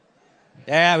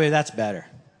Yeah, that's better.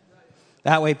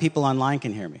 That way people online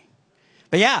can hear me.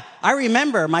 But yeah, I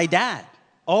remember my dad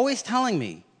always telling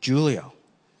me, Julio,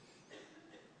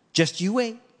 just you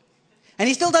wait. And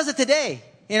he still does it today.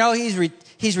 You know,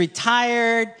 he's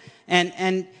retired,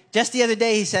 and just the other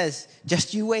day he says,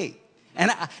 just you wait.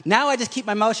 And now I just keep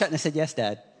my mouth shut and I said, yes,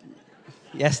 Dad.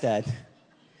 Yes, Dad.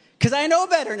 Because I know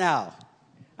better now.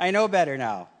 I know better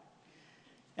now.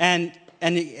 And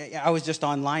I was just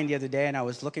online the other day, and I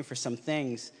was looking for some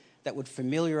things that would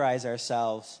familiarize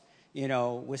ourselves, you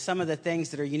know, with some of the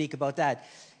things that are unique about that.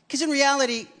 Because in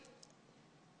reality,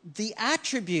 the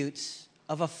attributes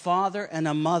of a father and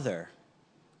a mother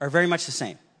are very much the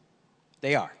same.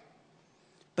 They are.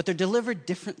 But they're delivered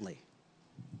differently.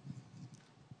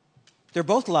 They're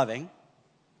both loving.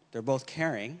 They're both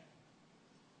caring.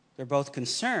 They're both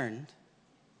concerned.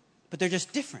 But they're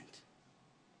just different.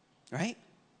 Right?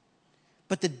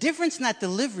 But the difference in that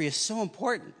delivery is so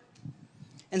important.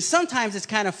 And sometimes it's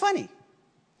kind of funny.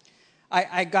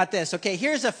 I got this. Okay,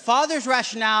 here's a father's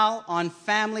rationale on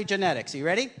family genetics. Are you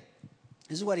ready?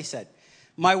 This is what he said.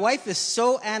 My wife is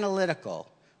so analytical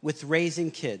with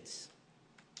raising kids,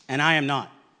 and I am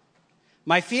not.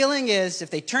 My feeling is if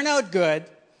they turn out good,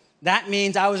 that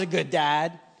means I was a good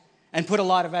dad and put a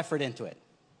lot of effort into it.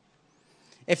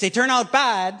 If they turn out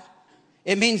bad,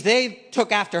 it means they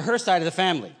took after her side of the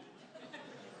family.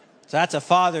 So that's a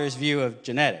father's view of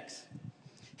genetics.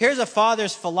 Here's a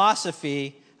father's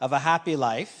philosophy of a happy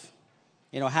life.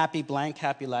 You know, happy blank,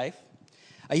 happy life.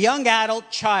 A young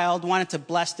adult child wanted to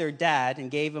bless their dad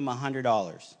and gave him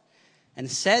 $100. And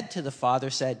said to the father,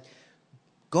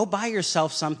 go buy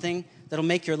yourself something that'll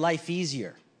make your life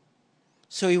easier.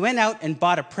 So he went out and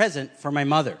bought a present for my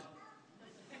mother.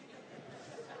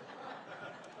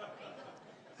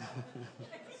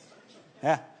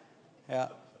 Yeah.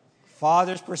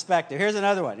 Father's perspective. Here's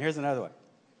another one.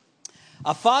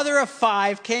 A father of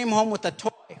 5 came home with a toy.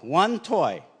 One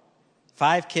toy.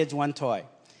 5 kids, one toy.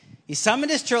 He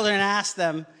summoned his children and asked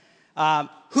them,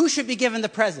 who should be given the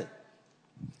present?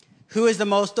 Who is the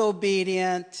most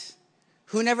obedient?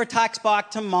 Who never talks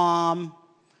back to mom?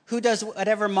 Who does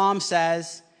whatever mom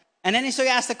says? And then so he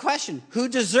asked the question, who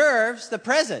deserves the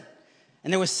present?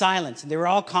 And there was silence, and they were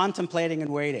all contemplating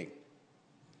and waiting.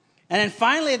 And then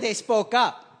finally they spoke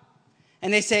up.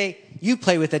 And they say, you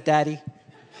play with it, Daddy.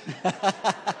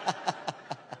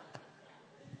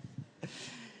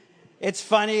 It's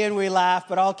funny and we laugh,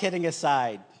 but all kidding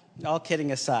aside,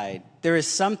 there is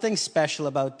something special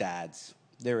about dads.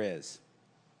 There is.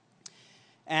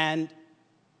 And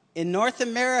in North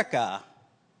America,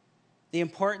 the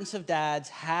importance of dads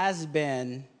has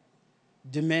been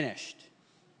diminished.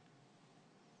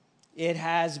 It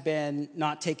has been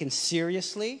not taken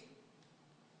seriously,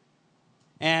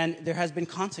 and there has been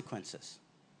consequences.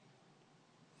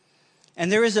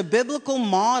 And there is a biblical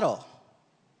model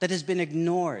that has been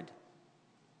ignored.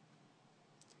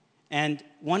 And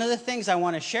one of the things I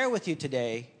want to share with you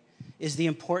today is the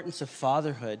importance of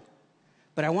fatherhood.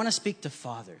 But I want to speak to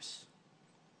fathers.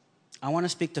 I want to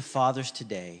speak to fathers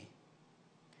today.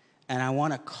 And I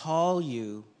want to call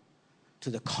you to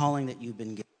the calling that you've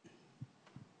been given.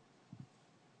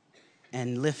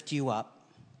 And lift you up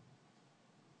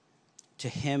to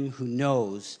him who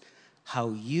knows how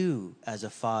you as a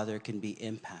father can be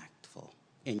impactful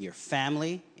in your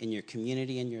family, in your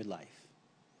community, in your life.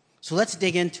 So let's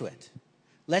dig into it.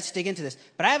 Let's dig into this.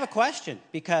 But I have a question,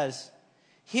 because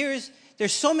there's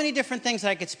so many different things that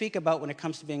I could speak about when it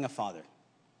comes to being a father.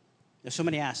 There's so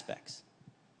many aspects.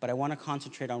 But I want to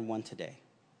concentrate on one today.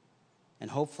 And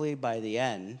hopefully by the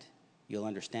end, you'll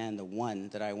understand the one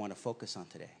that I want to focus on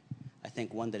today. I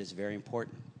think one that is very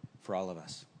important for all of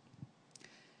us.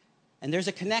 And there's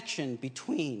a connection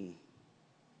between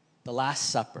the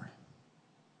Last Supper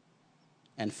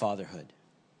and fatherhood.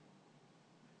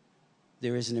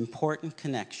 There is an important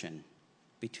connection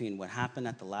between what happened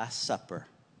at the Last Supper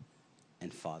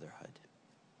and fatherhood.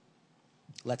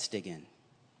 Let's dig in.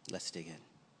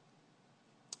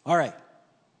 All right.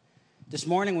 This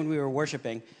morning when we were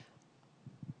worshiping,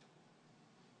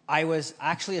 I was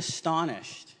actually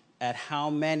astonished at how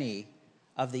many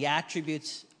of the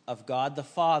attributes of God the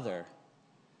Father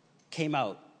came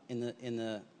out in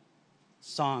the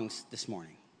songs this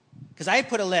morning. Because I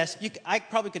put a list. I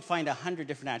probably could find 100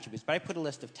 different attributes, but I put a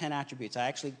list of 10 attributes. I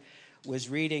actually was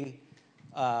reading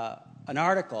an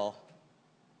article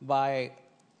by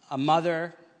a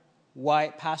mother,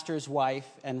 pastor's wife,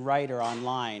 and writer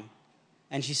online,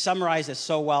 and she summarized it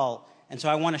so well, and so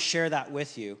I want to share that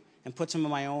with you and put some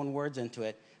of my own words into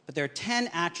it. But there are 10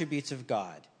 attributes of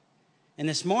God. And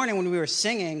this morning when we were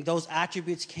singing, those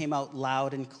attributes came out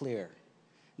loud and clear.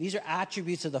 These are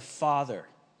attributes of the Father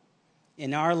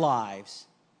in our lives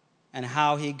and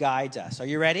how he guides us. Are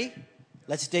you ready?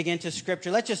 Let's dig into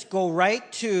Scripture. Let's just go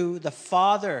right to the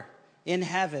Father in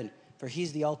heaven, for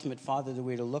he's the ultimate Father that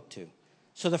we're to look to.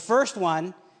 So the first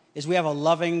one is we have a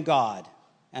loving God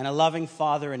and a loving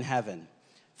Father in heaven.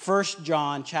 1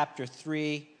 John chapter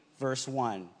 3, verse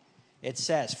 1. It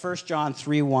says, 1 John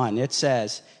 3:1, it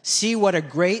says, "See what a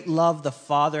great love the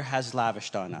Father has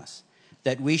lavished on us,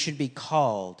 that we should be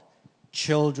called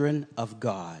children of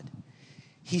God."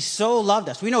 He so loved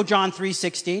us. We know John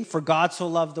 3:16, "For God so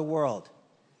loved the world."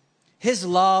 His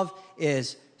love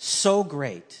is so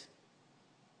great,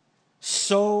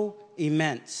 so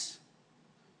immense,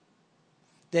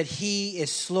 that he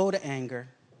is slow to anger.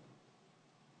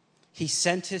 He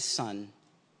sent his Son.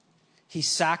 He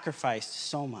sacrificed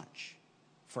so much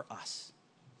for us.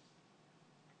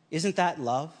 Isn't that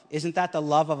love? Isn't that the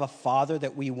love of a father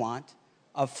that we want?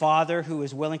 A father who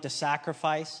is willing to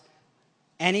sacrifice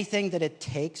anything that it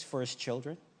takes for his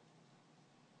children?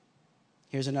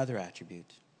 Here's another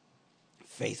attribute.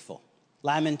 Faithful.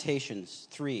 Lamentations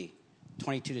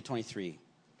 3:22-23.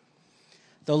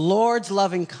 "The Lord's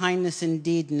loving kindness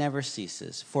indeed never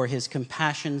ceases, for his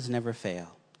compassions never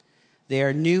fail. They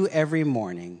are new every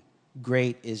morning.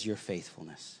 Great is your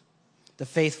faithfulness." The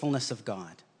faithfulness of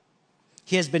God.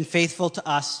 He has been faithful to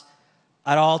us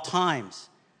at all times.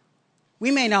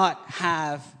 We may not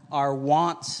have our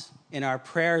wants and our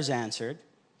prayers answered.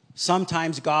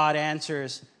 Sometimes God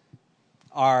answers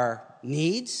our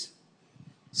needs.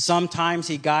 Sometimes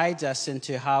he guides us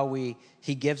into how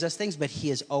he gives us things, but he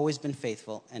has always been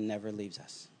faithful and never leaves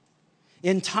us.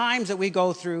 In times that we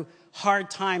go through hard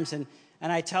times, and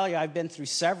I tell you, I've been through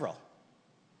several.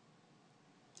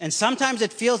 And sometimes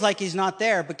it feels like he's not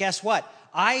there, but guess what?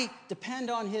 I depend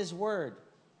on his word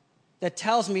that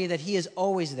tells me that he is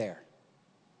always there.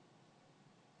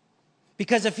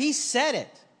 Because if he said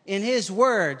it in his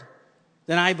word,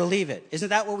 then I believe it. Isn't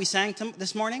that what we sang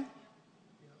this morning?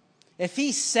 If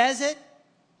he says it,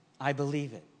 I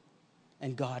believe it.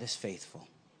 And God is faithful.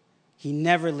 He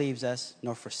never leaves us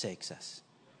nor forsakes us.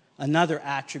 Another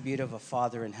attribute of a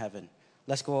Father in heaven.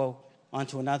 Let's go on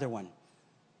to another one.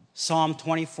 Psalm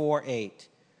 24:8.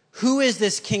 "Who is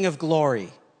this King of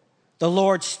glory? The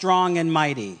Lord strong and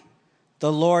mighty.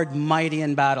 The Lord mighty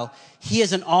in battle." He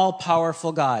is an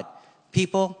all-powerful God.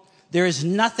 People, there is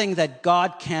nothing that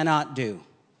God cannot do.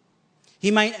 He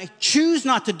might choose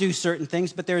not to do certain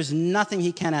things, but there is nothing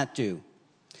he cannot do.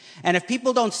 And if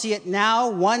people don't see it now,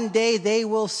 one day they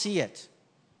will see it.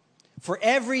 "For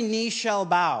every knee shall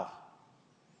bow,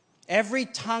 every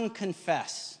tongue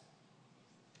confess."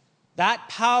 That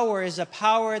power is a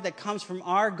power that comes from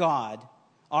our God,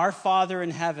 our Father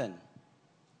in heaven.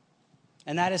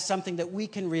 And that is something that we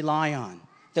can rely on,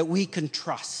 that we can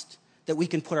trust, that we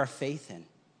can put our faith in.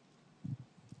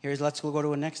 Let's go to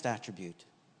the next attribute.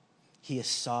 He is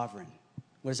sovereign.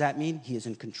 What does that mean? He is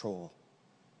in control.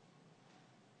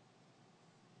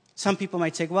 Some people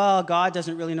might say, well, God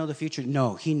doesn't really know the future.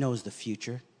 No, he knows the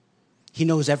future. He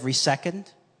knows every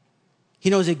second. He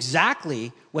knows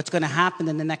exactly what's going to happen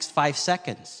in the next 5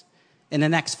 seconds, in the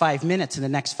next 5 minutes, in the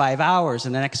next 5 hours,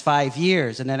 in the next 5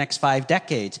 years, in the next 5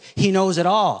 decades. He knows it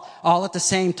all at the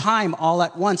same time, all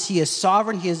at once. He is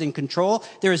sovereign. He is in control.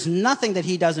 There is nothing that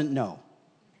he doesn't know.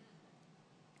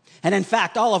 And in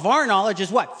fact, all of our knowledge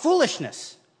is what?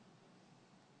 Foolishness.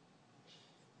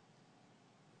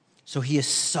 So he is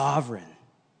sovereign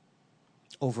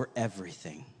over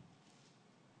everything.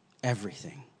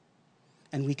 Everything.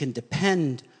 And we can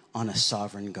depend on a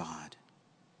sovereign God.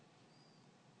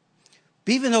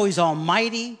 But even though he's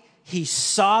almighty, he's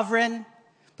sovereign,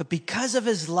 but because of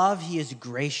his love, he is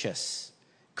gracious.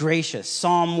 Gracious.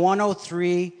 Psalm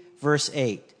 103, verse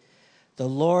 8. "The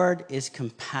Lord is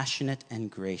compassionate and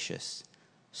gracious,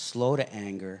 slow to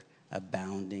anger,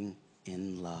 abounding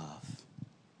in love."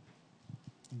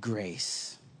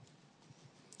 Grace.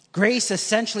 Grace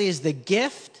essentially is the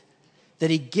gift that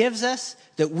he gives us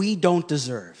that we don't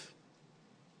deserve.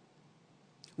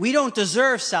 We don't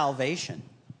deserve salvation.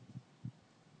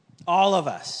 All of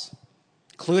us,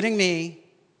 including me,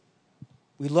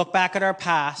 we look back at our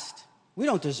past. We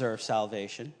don't deserve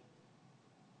salvation.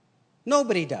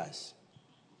 Nobody does.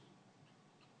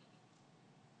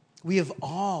 We have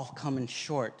all come in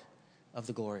short of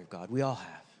the glory of God. We all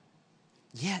have.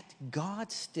 Yet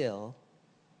God still,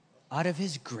 out of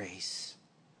his grace,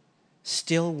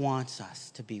 still wants us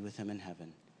to be with him in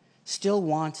heaven. Still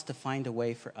wants to find a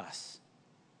way for us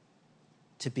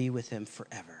to be with him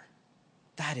forever.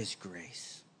 That is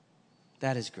grace.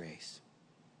 That is grace.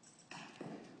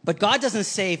 But God doesn't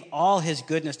save all his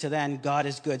goodness to then God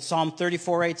is good. Psalm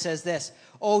 34:8 says this,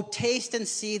 "Oh, taste and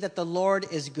see that the Lord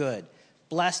is good.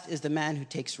 Blessed is the man who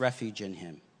takes refuge in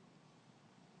him."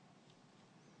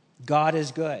 God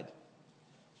is good.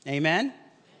 Amen?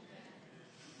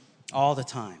 All the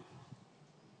time.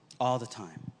 All the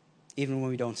time. Even when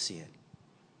we don't see it.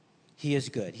 He is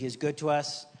good. He is good to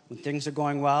us when things are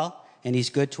going well, and he's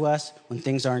good to us when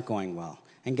things aren't going well.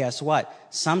 And guess what?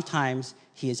 Sometimes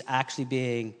he is actually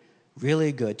being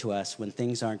really good to us when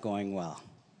things aren't going well.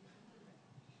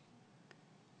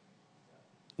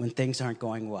 When things aren't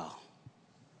going well.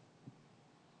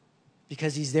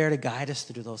 Because he's there to guide us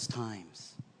through those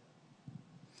times.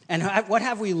 And what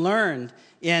have we learned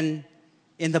in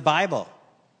the Bible?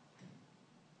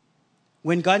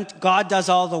 When God does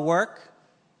all the work,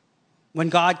 when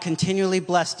God continually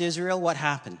blessed Israel, what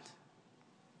happened?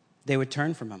 They would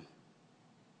turn from him.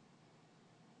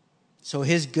 So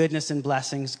his goodness and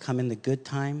blessings come in the good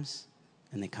times,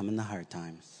 and they come in the hard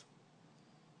times.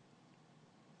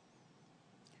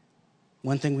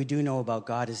 One thing we do know about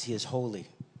God is he is holy.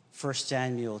 1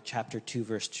 Samuel chapter 2,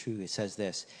 verse 2, it says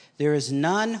this, "There is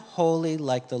none holy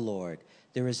like the Lord.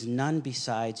 There is none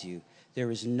besides you.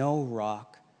 There is no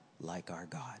rock like our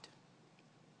God."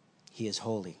 He is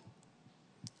holy.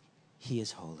 He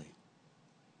is holy.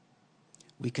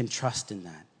 We can trust in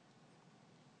that.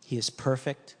 He is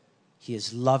perfect. He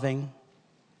is loving.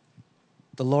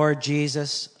 The Lord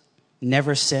Jesus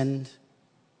never sinned.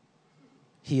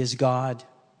 He is God.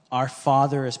 Our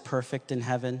Father is perfect in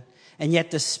heaven. And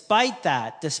yet despite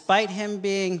that, despite him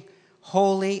being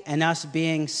holy and us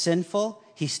being sinful,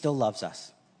 he still loves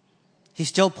us. He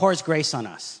still pours grace on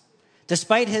us.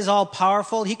 Despite his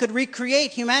all-powerful, he could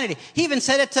recreate humanity. He even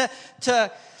said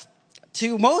it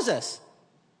to Moses.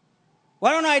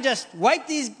 Why don't I just wipe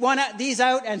these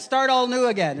out and start all new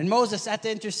again? And Moses had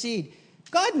to intercede.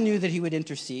 God knew that he would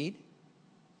intercede.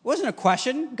 It wasn't a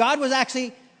question. God was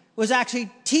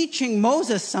actually teaching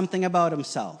Moses something about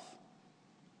himself.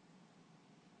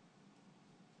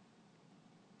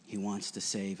 He wants to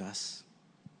save us.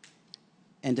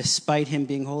 And despite him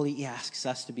being holy, he asks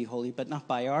us to be holy, but not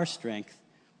by our strength,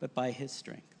 but by his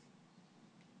strength.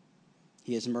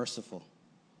 He is merciful.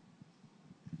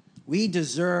 We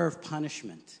deserve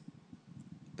punishment,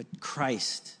 but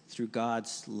Christ, through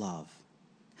God's love,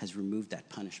 has removed that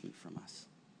punishment from us.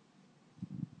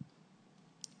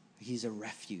 He's a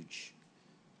refuge.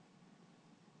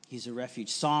 He's a refuge.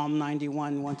 Psalm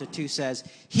 91, 1-2 says,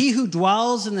 "He who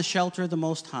dwells in the shelter of the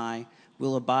Most High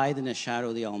will abide in the shadow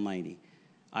of the Almighty.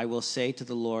 I will say to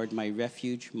the Lord, my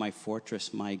refuge, my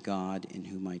fortress, my God, in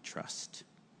whom I trust."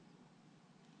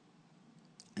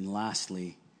 And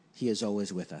lastly, he is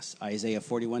always with us. Isaiah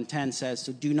 41:10 says,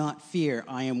 "So do not fear,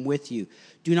 I am with you.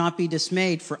 Do not be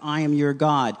dismayed, for I am your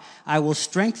God. I will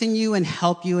strengthen you and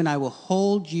help you, and I will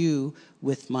hold you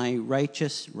with my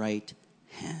righteous right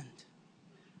hand."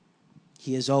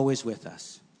 He is always with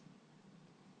us.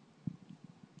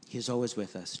 He is always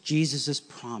with us. Jesus'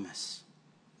 promise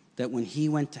that when he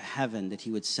went to heaven, that he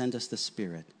would send us the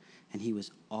Spirit, and he was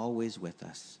always with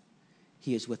us.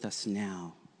 He is with us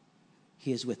now.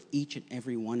 He is with each and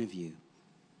every one of you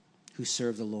who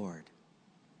serve the Lord.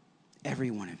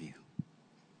 Every one of you.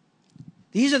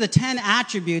 These are the 10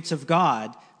 attributes of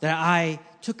God that I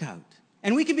took out.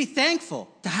 And we can be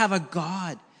thankful to have a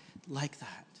God like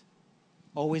that.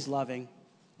 Always loving,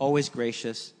 always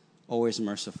gracious, always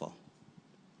merciful.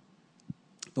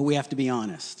 But we have to be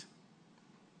honest.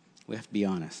 We have to be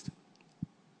honest.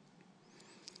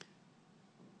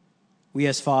 We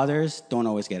as fathers don't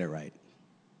always get it right.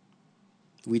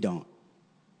 We don't.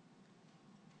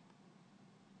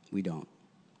 We don't.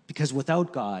 Because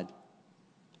without God,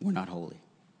 we're not holy.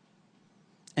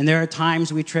 And there are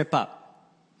times we trip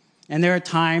up. And there are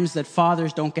times that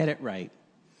fathers don't get it right.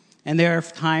 And there are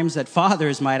times that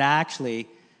fathers might actually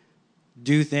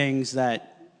do things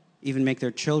that even make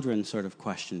their children sort of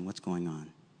question what's going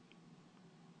on.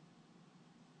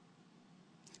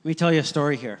 Let me tell you a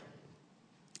story here.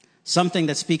 Something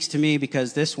that speaks to me,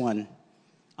 because this one,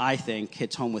 I think,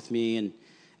 hits home with me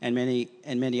and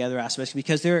many other aspects.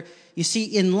 Because you see,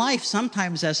 in life,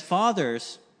 sometimes as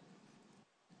fathers,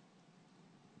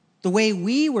 the way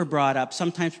we were brought up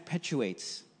sometimes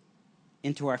perpetuates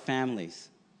into our families.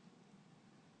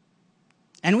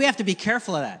 And we have to be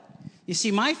careful of that. You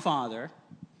see, my father,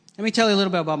 let me tell you a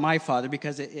little bit about my father,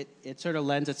 because it sort of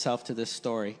lends itself to this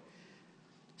story.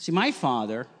 See, my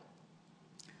father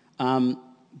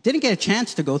didn't get a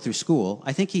chance to go through school.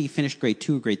 I think he finished grade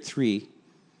 2 or grade 3,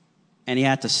 and he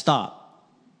had to stop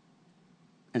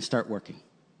and start working.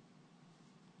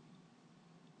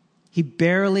 He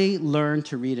barely learned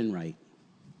to read and write.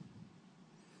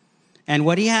 And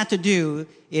what he had to do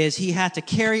is he had to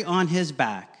carry on his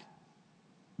back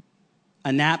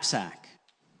a knapsack.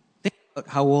 Think about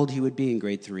how old he would be in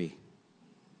grade 3.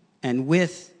 And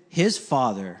with his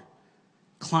father,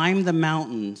 climb the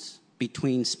mountains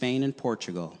between Spain and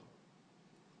Portugal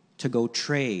to go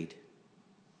trade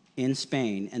in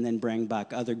Spain and then bring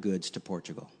back other goods to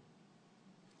Portugal.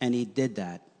 And he did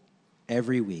that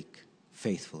every week,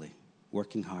 faithfully,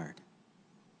 working hard.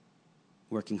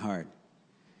 Working hard.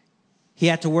 He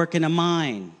had to work in a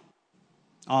mine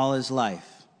all his life.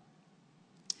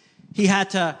 He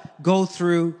had to go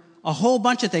through a whole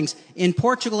bunch of things. In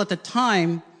Portugal at the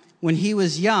time, when he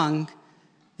was young,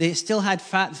 they still had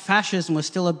fascism was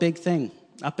still a big thing.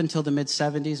 Up until the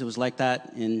mid-70s, it was like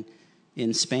that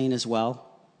in Spain as well.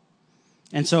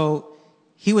 And so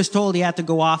he was told he had to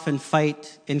go off and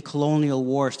fight in colonial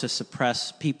wars to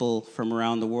suppress people from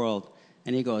around the world.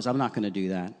 And he goes, I'm not going to do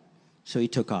that. So he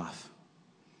took off,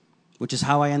 which is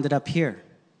how I ended up here.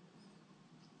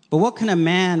 But what can a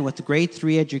man with a grade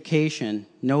 3 education,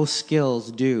 no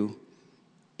skills, do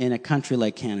in a country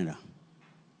like Canada?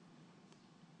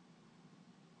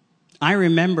 I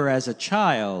remember as a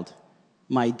child,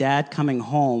 my dad coming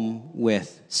home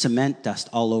with cement dust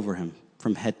all over him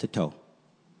from head to toe.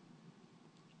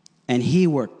 And he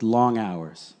worked long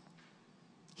hours.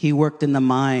 He worked in the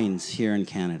mines here in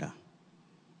Canada,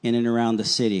 in and around the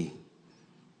city.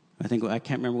 I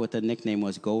can't remember what the nickname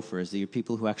was, gophers. The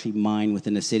people who actually mine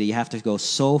within the city. You have to go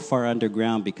so far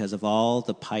underground because of all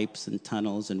the pipes and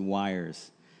tunnels and wires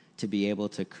to be able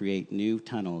to create new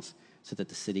tunnels so that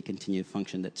the city continue to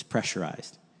function that's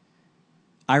pressurized.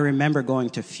 I remember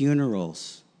going to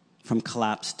funerals from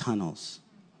collapsed tunnels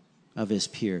of his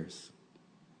peers.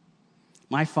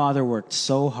 My father worked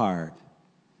so hard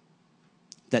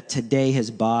that today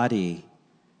his body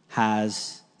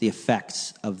has the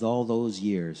effects of all those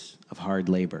years of hard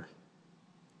labor.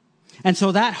 And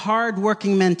so that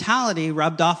hard-working mentality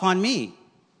rubbed off on me.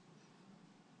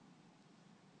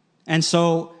 And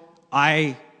so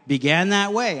I began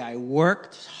that way. I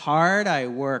worked hard. I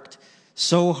worked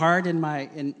so hard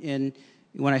when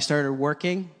I started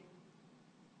working.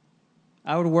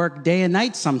 I would work day and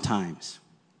night sometimes,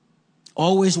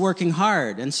 always working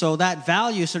hard. And so that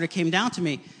value sort of came down to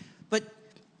me. But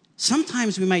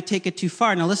sometimes we might take it too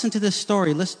far. Now listen to this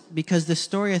story, because this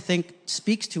story, I think,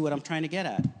 speaks to what I'm trying to get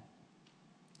at.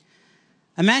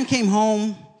 A man came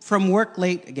home from work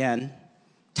late again,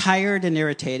 tired and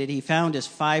irritated. He found his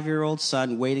 5-year-old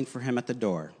son waiting for him at the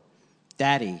door.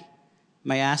 Daddy,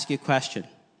 may I ask you a question?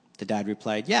 The dad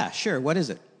replied, yeah, sure, what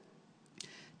is it?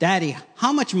 Daddy,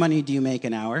 how much money do you make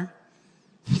an hour?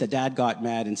 The dad got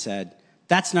mad and said,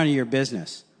 that's none of your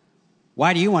business.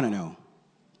 Why do you want to know?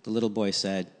 The little boy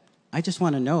said, I just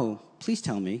want to know, please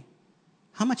tell me,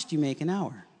 how much do you make an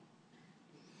hour?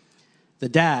 The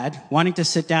dad, wanting to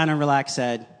sit down and relax,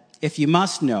 said, if you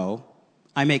must know,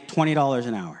 I make $20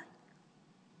 an hour.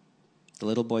 The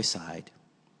little boy sighed,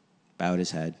 bowed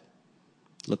his head,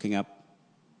 looking up,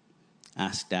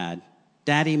 asked Dad,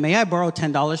 Daddy, may I borrow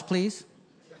 $10, please?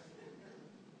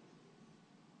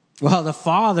 Well, the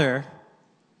father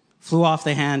flew off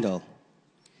the handle.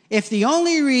 If the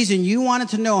only reason you wanted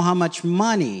to know how much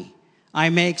money I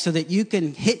make so that you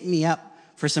can hit me up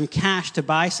for some cash to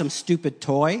buy some stupid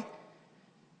toy,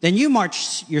 then you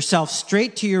march yourself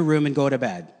straight to your room and go to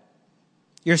bed.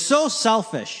 You're so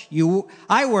selfish.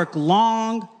 I work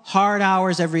long, hard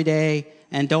hours every day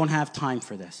and don't have time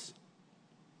for this.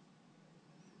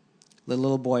 The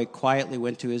little boy quietly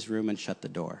went to his room and shut the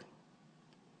door.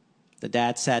 The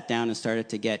dad sat down and started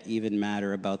to get even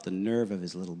madder about the nerve of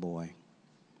his little boy.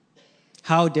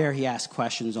 How dare he ask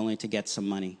questions only to get some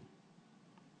money?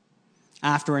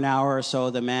 After an hour or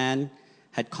so, the man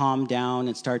had calmed down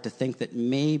and started to think that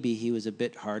maybe he was a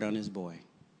bit hard on his boy.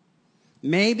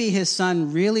 Maybe his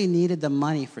son really needed the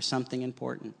money for something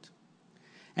important.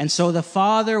 And so the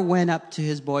father went up to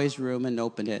his boy's room and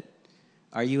opened it.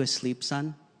 Are you asleep,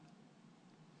 son?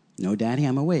 No, Daddy,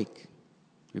 I'm awake,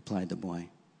 replied the boy.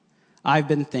 I've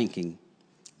been thinking,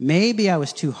 maybe I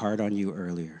was too hard on you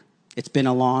earlier. It's been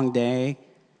a long day,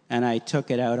 and I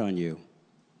took it out on you.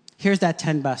 Here's that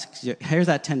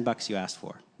 $10 you asked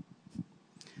for.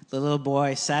 The little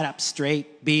boy sat up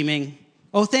straight, beaming.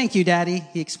 Oh, thank you, Daddy,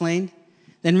 he explained.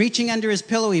 Then reaching under his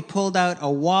pillow, he pulled out a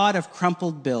wad of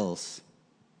crumpled bills.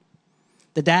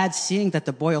 The dad, seeing that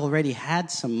the boy already had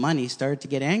some money, started to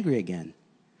get angry again.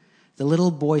 The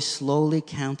little boy slowly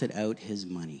counted out his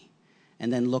money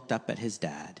and then looked up at his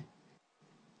dad.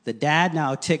 The dad,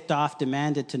 now ticked off,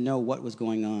 demanded to know what was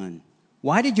going on.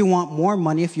 Why did you want more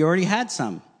money if you already had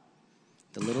some?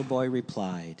 The little boy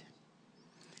replied,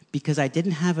 because I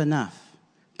didn't have enough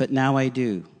but now I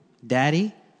do.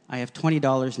 Daddy, I have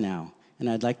 $20 now, and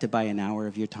I'd like to buy an hour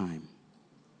of your time.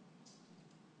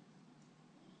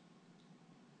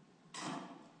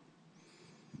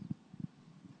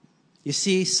 You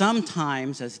see,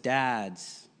 sometimes as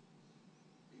dads,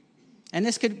 and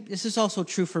this is also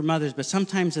true for mothers, but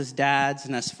sometimes as dads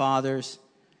and as fathers,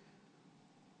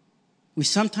 we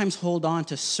sometimes hold on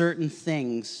to certain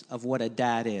things of what a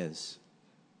dad is.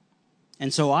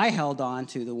 And so I held on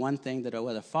to the one thing that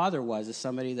what a father was, is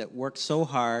somebody that worked so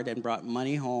hard and brought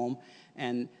money home,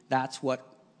 and that's what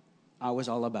I was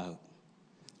all about.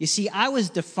 You see, I was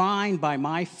defined by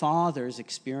my father's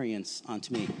experience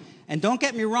onto me. And don't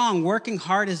get me wrong, working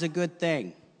hard is a good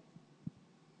thing.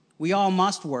 We all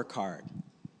must work hard.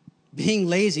 Being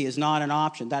lazy is not an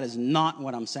option. That is not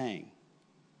what I'm saying.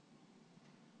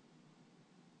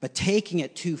 But taking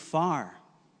it too far.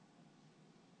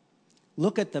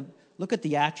 Look at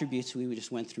the attributes we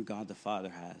just went through God the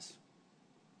Father has.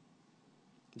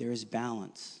 There is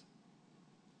balance.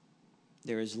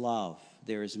 There is love.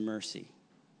 There is mercy.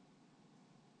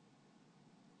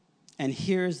 And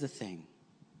here's the thing.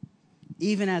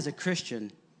 Even as a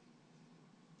Christian,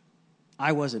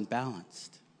 I wasn't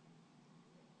balanced.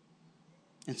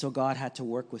 And so God had to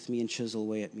work with me and chisel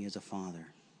away at me as a father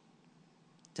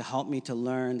to help me to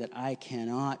learn that I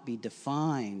cannot be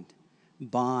defined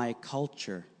by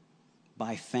culture,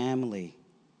 by family,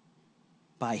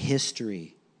 by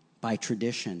history, by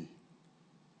tradition.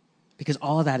 Because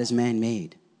all of that is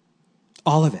man-made.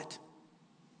 All of it.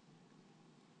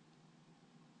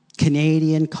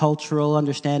 Canadian cultural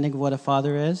understanding of what a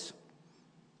father is,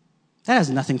 that has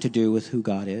nothing to do with who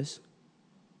God is.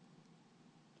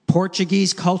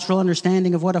 Portuguese cultural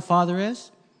understanding of what a father is?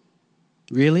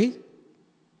 Really?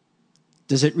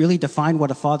 Does it really define what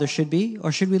a father should be?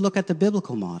 Or should we look at the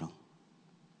biblical model?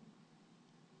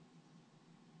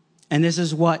 And this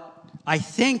is what I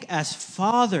think as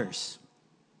fathers,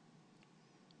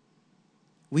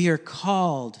 we are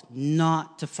called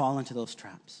not to fall into those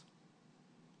traps.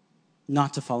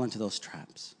 Not to fall into those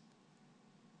traps.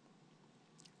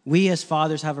 We as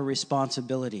fathers have a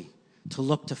responsibility to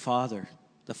look to Father,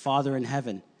 the Father in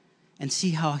heaven, and see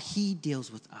how He deals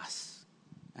with us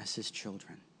as His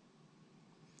children.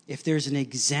 If there's an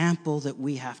example that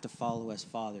we have to follow as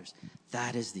fathers,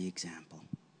 that is the example.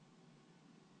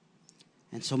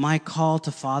 And so my call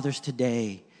to fathers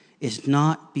today is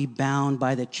not be bound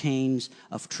by the chains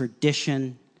of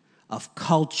tradition, of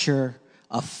culture,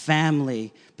 of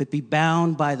family, but be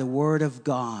bound by the Word of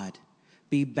God.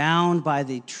 Be bound by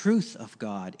the truth of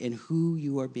God in who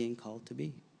you are being called to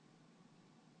be.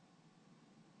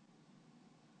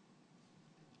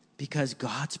 Because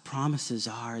God's promises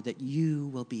are that you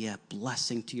will be a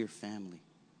blessing to your family,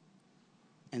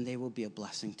 and they will be a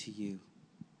blessing to you.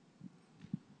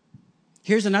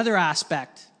 Here's another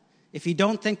aspect. If you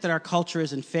don't think that our culture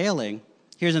isn't failing,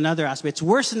 here's another aspect. It's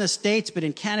worse in the States, but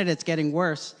in Canada it's getting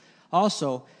worse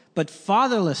also. But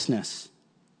fatherlessness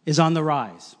is on the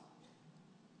rise.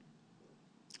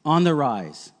 On the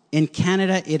rise. In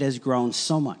Canada, it has grown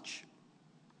so much.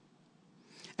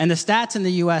 And the stats in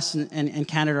the U.S. and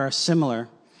Canada are similar.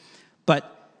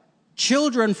 But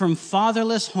children from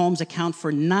fatherless homes account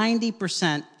for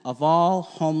 90% of all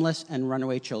homeless and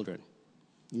runaway children.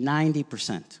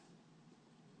 90%.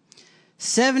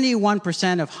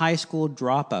 71% of high school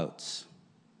dropouts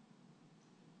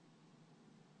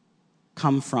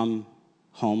come from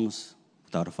homes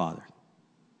without a father.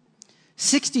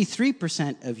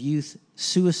 63% of youth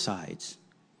suicides,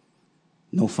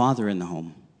 no father in the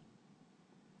home.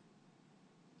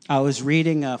 I was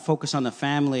reading a Focus on the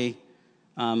Family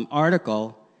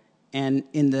article, and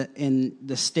in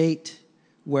the state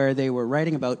where they were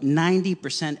writing about,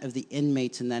 90% of the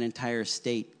inmates in that entire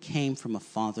state came from a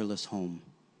fatherless home.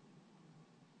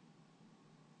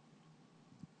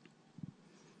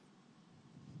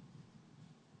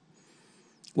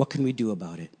 What can we do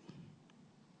about it?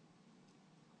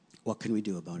 What can we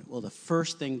do about it? Well, the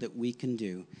first thing that we can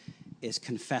do is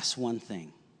confess one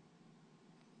thing.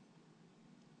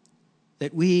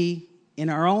 That we, in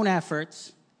our own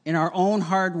efforts, in our own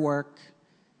hard work,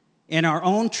 in our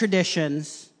own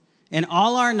traditions, in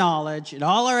all our knowledge, in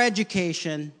all our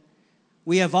education,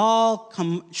 we have all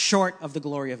come short of the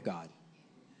glory of God.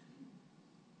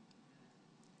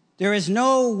 There is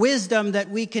no wisdom that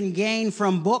we can gain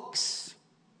from books,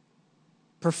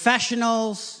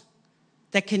 professionals,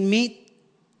 that can meet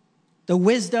the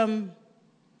wisdom,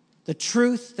 the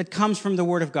truth that comes from the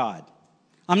Word of God.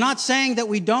 I'm not saying that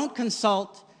we don't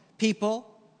consult people,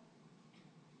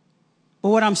 but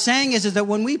what I'm saying is that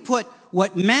when we put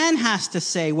what man has to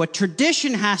say, what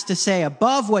tradition has to say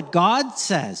above what God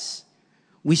says,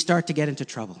 we start to get into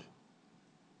trouble.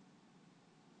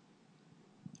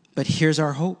 But here's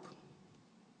our hope.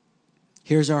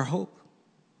 Here's our hope.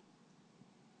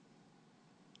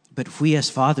 But if we as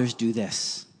fathers do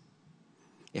this,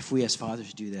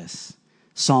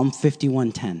 Psalm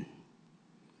 51:10,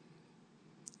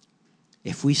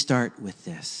 if we start with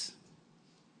this,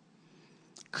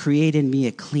 create in me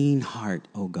a clean heart,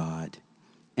 O God,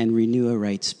 and renew a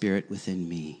right spirit within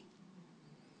me.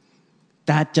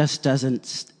 That's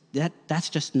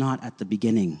just not at the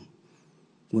beginning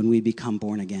when we become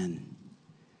born again.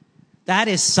 That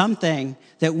is something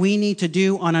that we need to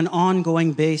do on an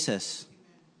ongoing basis.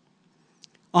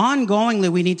 Ongoingly,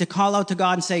 we need to call out to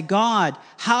God and say, God,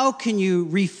 how can you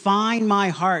refine my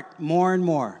heart more and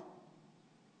more?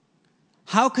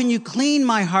 How can you clean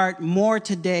my heart more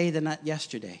today than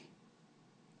yesterday?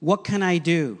 What can I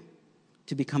do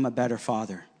to become a better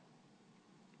father?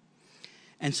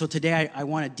 And so today I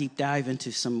want to deep dive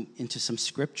into some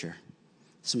scripture,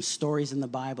 some stories in the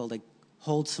Bible that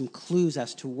hold some clues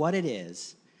as to what it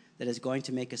is that is going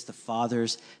to make us the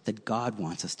fathers that God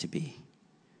wants us to be.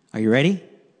 Are you ready?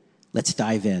 Let's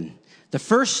dive in. The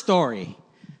first story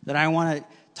that I want to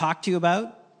talk to you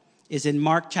about is in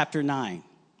Mark chapter 9.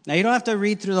 Now, you don't have to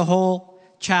read through the whole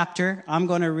chapter. I'm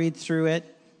going to read through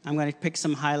it. I'm going to pick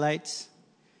some highlights.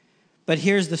 But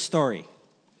here's the story.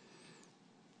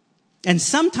 And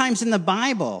sometimes in the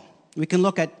Bible, we can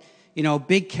look at,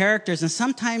 big characters, and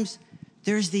sometimes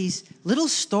there's these little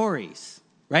stories,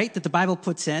 right, that the Bible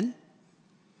puts in.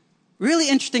 Really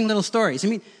interesting little stories. I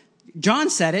mean, John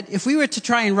said it. If we were to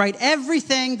try and write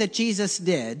everything that Jesus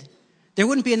did, there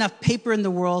wouldn't be enough paper in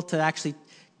the world to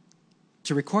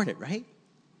record it, right?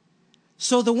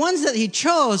 So the ones that he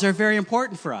chose are very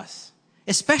important for us,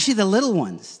 especially the little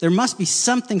ones. There must be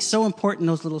something so important in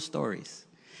those little stories.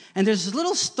 And there's this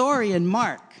little story in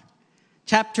Mark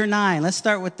chapter 9. Let's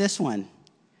start with this one.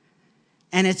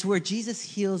 And it's where Jesus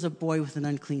heals a boy with an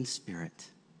unclean spirit.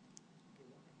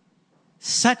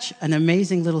 Such an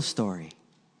amazing little story.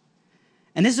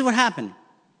 And this is what happened.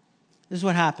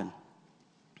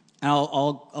 And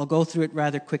I'll go through it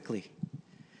rather quickly.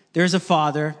 There's a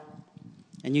father,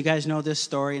 and you guys know this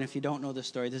story, and if you don't know this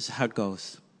story, this is how it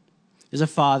goes. There's a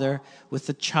father with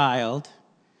a child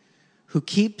who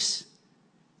keeps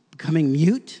becoming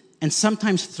mute and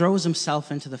sometimes throws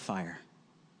himself into the fire.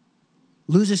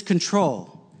 Loses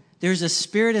control. There's a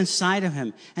spirit inside of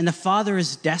him, and the father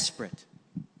is desperate.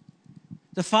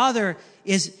 The father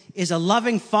is a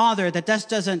loving father that just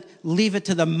doesn't leave it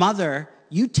to the mother.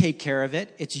 You take care of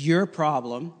it. It's your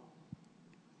problem.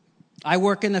 I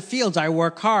work in the fields. I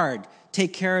work hard.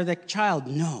 Take care of the child.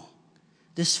 No.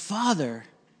 This father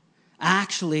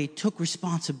actually took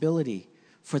responsibility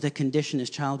for the condition his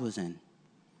child was in.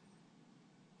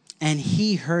 And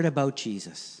he heard about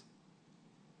Jesus.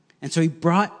 And so he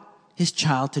brought his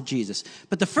child to Jesus.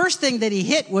 But the first thing that he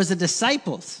hit was the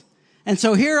disciples. And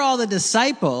so here are all the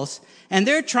disciples, and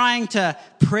they're trying to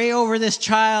pray over this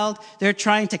child. They're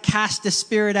trying to cast the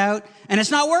spirit out, and it's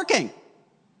not working.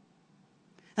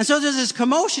 And so there's this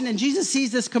commotion, and Jesus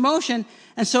sees this commotion,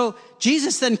 and so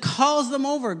Jesus then calls them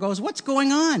over, goes, what's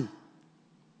going on?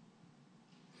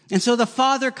 And so the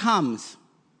father comes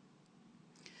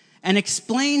and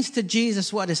explains to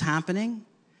Jesus what is happening,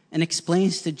 and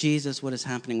explains to Jesus what is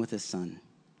happening with his son.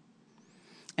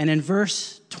 And in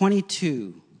verse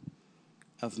 22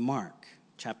 of Mark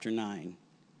chapter 9,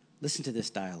 listen to this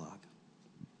dialogue.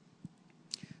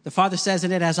 The father says,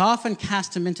 and it has often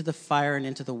cast him into the fire and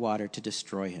into the water to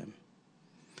destroy him.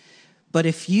 But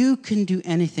if you can do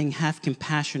anything, have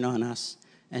compassion on us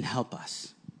and help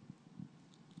us.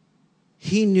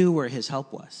 He knew where his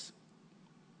help was.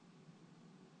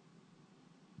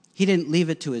 He didn't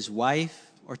leave it to his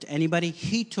wife or to anybody.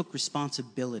 He took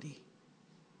responsibility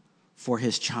for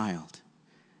his child.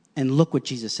 And look what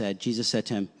Jesus said. Jesus said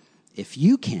to him, if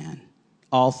you can,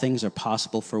 all things are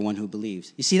possible for one who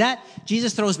believes. You see that?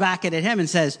 Jesus throws back at him and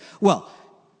says, well,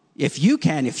 if you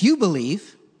can, if you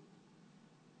believe.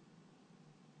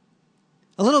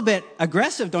 A little bit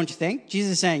aggressive, don't you think?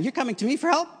 Jesus is saying, you're coming to me for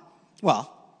help?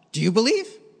 Well, do you believe?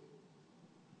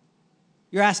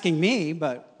 You're asking me,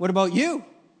 but what about you?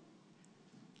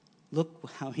 Look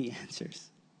how he answers.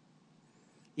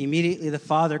 Immediately the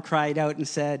father cried out and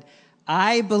said,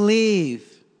 I believe.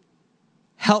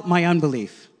 Help my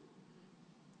unbelief.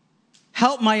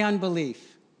 Help my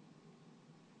unbelief.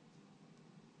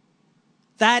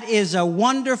 That is a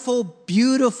wonderful,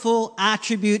 beautiful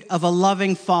attribute of a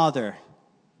loving father.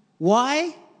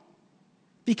 Why?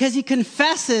 Because he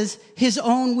confesses his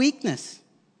own weakness.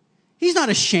 He's not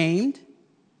ashamed.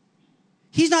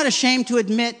 He's not ashamed to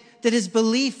admit his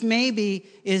belief maybe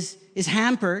is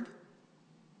hampered,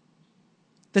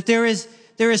 that there is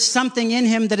something in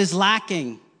him that is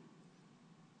lacking.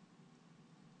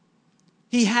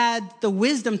 He had the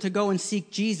wisdom to go and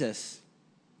seek Jesus,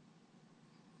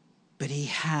 but he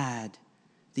had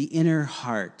the inner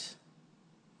heart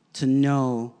to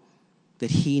know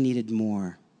that he needed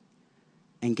more.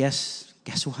 And guess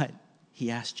what?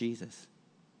 He asked Jesus.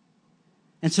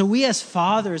 And so we as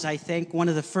fathers, I think, one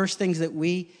of the first things that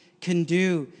we can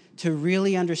do to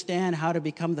really understand how to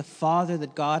become the father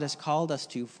that God has called us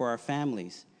to for our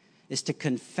families is to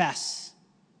confess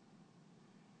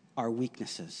our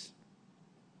weaknesses.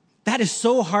 That is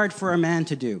so hard for a man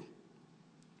to do.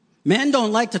 Men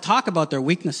don't like to talk about their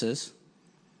weaknesses.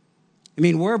 I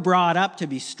mean, we're brought up to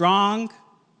be strong.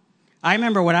 I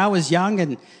remember when I was young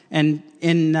and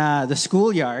in the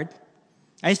schoolyard,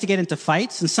 I used to get into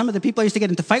fights, and some of the people I used to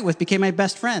get into fight with became my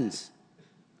best friends.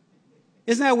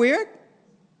 Isn't that weird?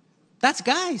 That's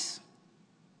guys.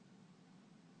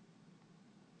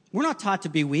 We're not taught to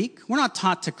be weak. We're not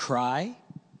taught to cry.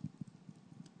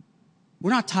 We're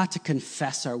not taught to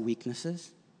confess our weaknesses.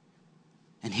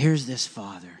 And here's this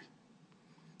father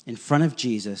in front of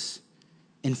Jesus,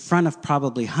 in front of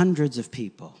probably hundreds of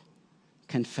people,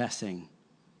 confessing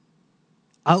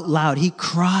out loud. He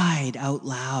cried out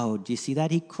loud. Do you see that?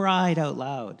 He cried out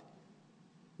loud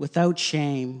without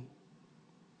shame,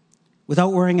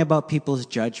 without worrying about people's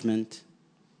judgment.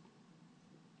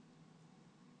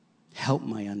 Help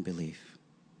my unbelief.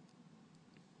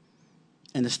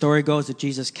 And the story goes that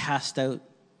Jesus cast out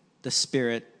the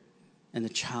spirit and the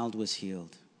child was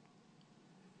healed.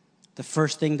 The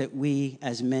first thing that we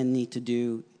as men need to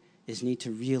do is need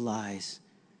to realize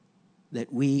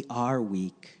that we are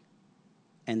weak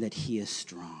and that he is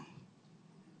strong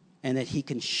and that he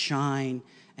can shine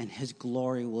and his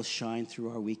glory will shine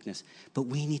through our weakness. But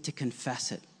we need to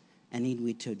confess it and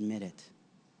need to admit it.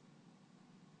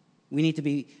 We need to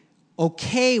be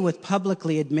okay with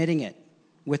publicly admitting it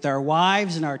with our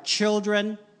wives and our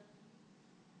children.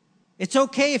 It's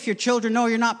okay if your children know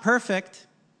you're not perfect.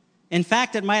 In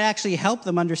fact, it might actually help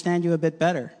them understand you a bit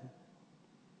better.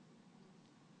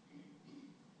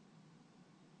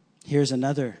 Here's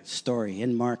another story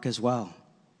in Mark as well.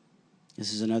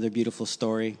 This is another beautiful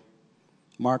story.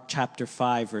 Mark chapter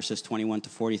 5, verses 21 to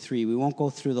 43. We won't go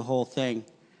through the whole thing.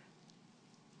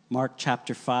 Mark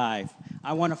chapter 5.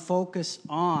 I want to focus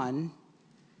on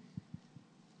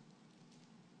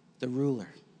the ruler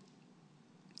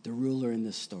in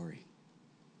this story.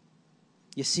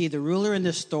 You see, the ruler in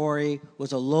this story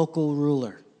was a local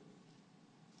ruler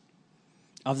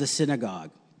of the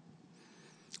synagogue.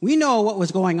 We know what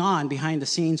was going on behind the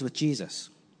scenes with Jesus.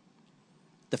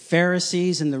 The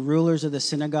Pharisees and the rulers of the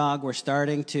synagogue were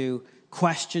starting to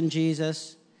question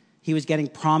Jesus. He was getting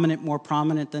more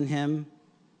prominent than him.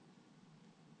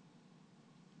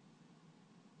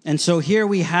 And so here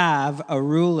we have a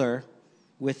ruler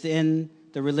within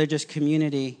the religious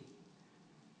community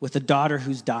with a daughter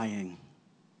who's dying.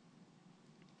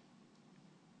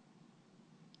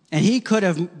 And he could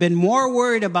have been more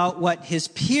worried about what his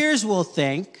peers will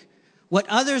think, what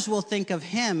others will think of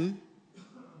him,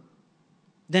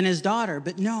 than his daughter.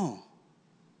 But no.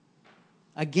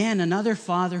 Again, another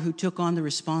father who took on the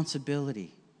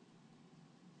responsibility.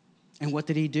 And what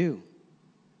did he do?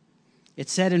 It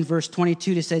said in verse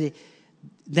 22, it said,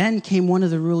 then came one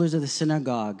of the rulers of the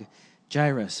synagogue,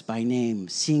 Jairus by name.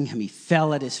 Seeing him, he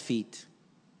fell at his feet.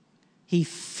 He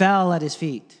fell at his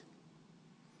feet.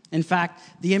 In fact,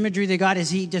 the imagery they got is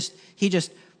he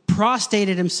just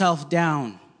prostrated himself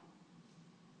down.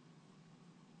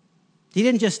 He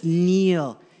didn't just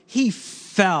kneel. He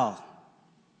fell.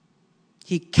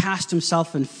 He cast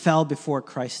himself and fell before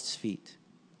Christ's feet.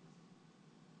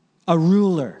 A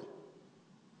ruler.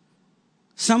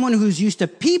 Someone who's used to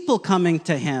people coming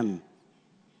to him.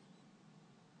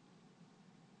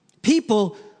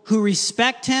 People who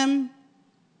respect him,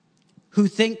 who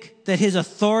think that his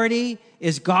authority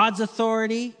is God's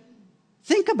authority.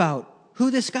 Think about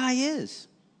who this guy is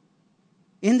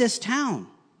in this town.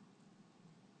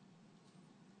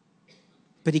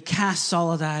 But he casts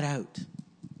all of that out.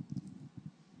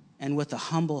 And with a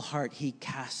humble heart, he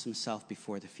casts himself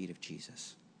before the feet of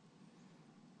Jesus.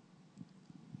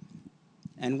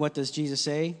 And what does Jesus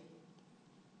say?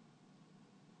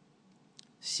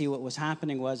 See, what was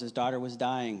happening was his daughter was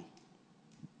dying.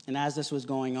 And as this was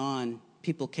going on,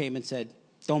 people came and said,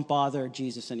 don't bother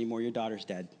Jesus anymore. Your daughter's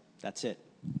dead. That's it.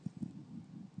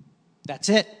 That's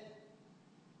it.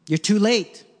 You're too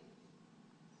late.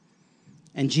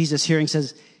 And Jesus hearing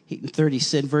says,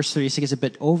 verse 36,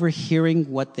 but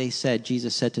overhearing what they said,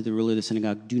 Jesus said to the ruler of the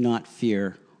synagogue, do not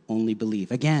fear, only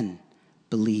believe. Again,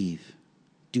 believe.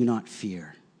 Do not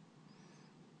fear.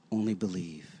 Only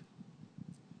believe.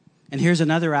 And here's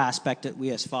another aspect that we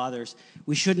as fathers,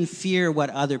 we shouldn't fear what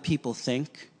other people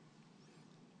think.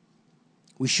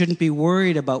 We shouldn't be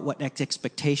worried about what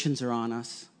expectations are on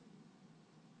us.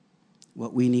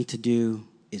 What we need to do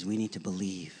is we need to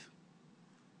believe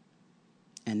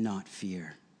and not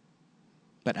fear,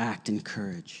 but act in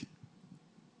courage.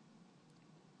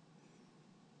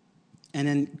 And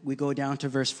then we go down to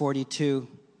verse 42.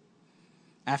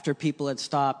 After people had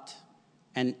stopped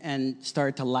and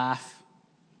started to laugh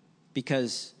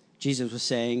because Jesus was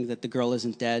saying that the girl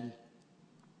isn't dead,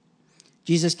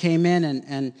 Jesus came in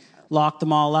and locked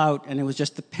them all out, and it was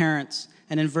just the parents.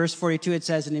 And in verse 42 it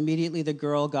says, and immediately the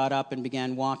girl got up and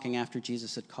began walking after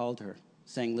Jesus had called her,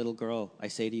 saying, little girl, I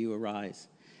say to you, arise.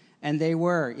 And they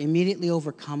were immediately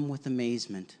overcome with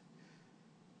amazement.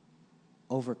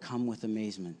 Overcome with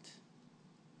amazement.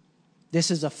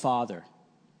 This is a father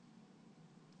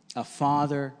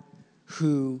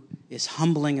who is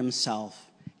humbling himself,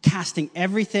 casting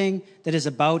everything that is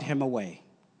about him away.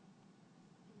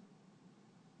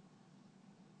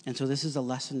 And so this is a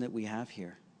lesson that we have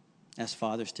here as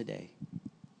fathers today.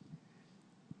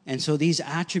 And so these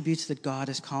attributes that God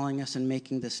is calling us and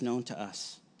making this known to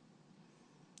us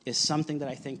is something that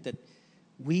I think that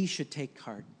we should take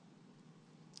heart.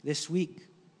 This week,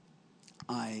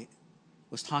 I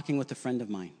was talking with a friend of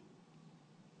mine.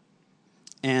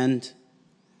 And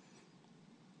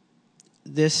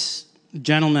this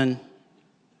gentleman,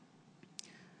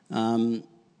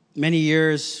 many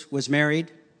years was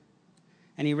married,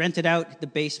 and he rented out the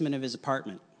basement of his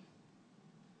apartment.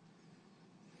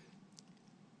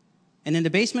 And in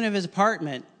the basement of his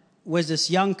apartment was this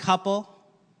young couple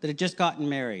that had just gotten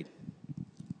married.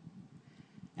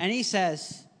 And he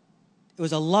says it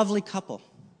was a lovely couple.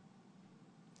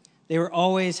 They were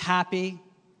always happy.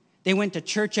 They went to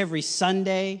church every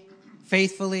Sunday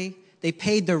faithfully. They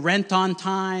paid the rent on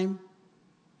time.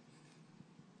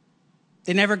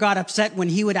 They never got upset when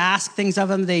he would ask things of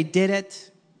them. They did it.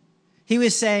 He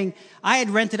was saying, I had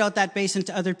rented out that basement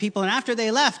to other people, and after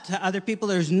they left to other people,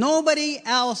 there's nobody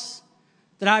else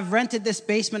that I've rented this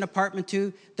basement apartment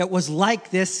to that was like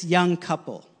this young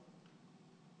couple.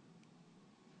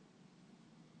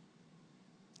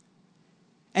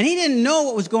 And he didn't know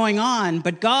what was going on,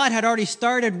 but God had already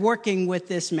started working with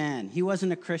this man. He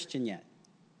wasn't a Christian yet.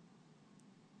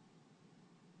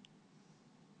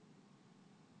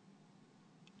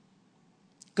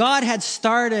 God had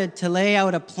started to lay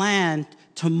out a plan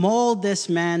to mold this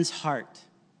man's heart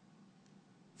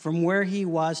from where he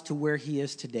was to where he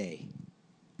is today.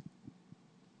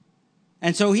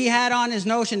 And so he had on his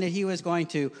notion that he was going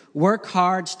to work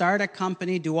hard, start a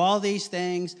company, do all these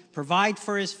things, provide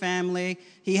for his family.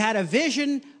 He had a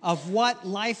vision of what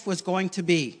life was going to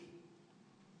be.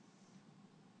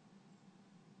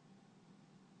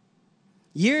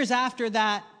 Years after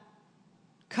that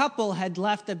couple had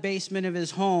left the basement of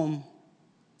his home,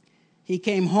 he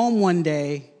came home one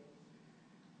day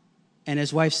and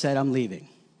his wife said, I'm leaving.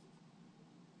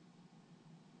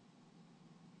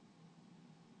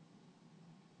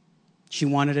 She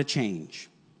wanted a change.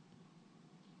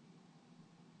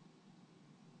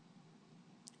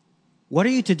 What are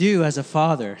you to do as a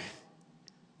father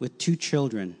with 2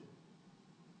 children?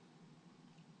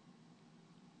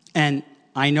 And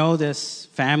I know this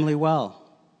family well.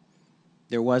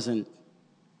 There wasn't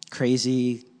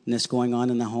craziness going on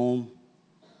in the home.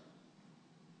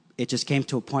 It just came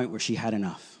to a point where she had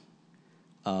enough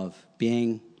of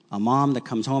being a mom that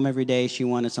comes home every day. She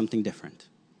wanted something different.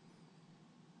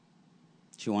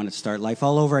 She wanted to start life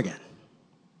all over again.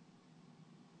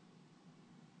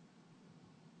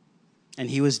 And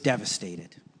he was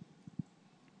devastated,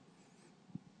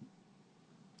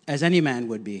 as any man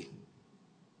would be.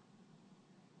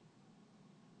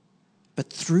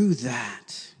 But through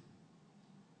that,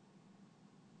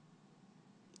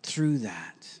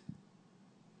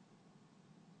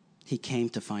 he came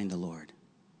to find the Lord.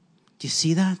 Do you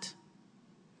see that?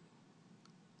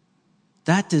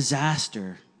 That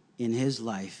disaster in his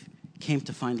life came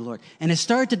to find the Lord. And it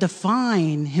started to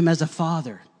define him as a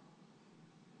father.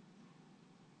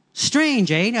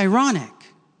 Strange, eh? Ironic.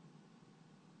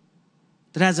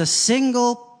 That as a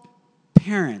single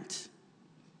parent,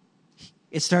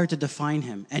 it started to define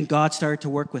him, and God started to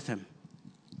work with him.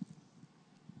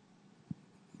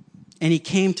 And he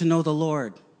came to know the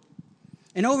Lord.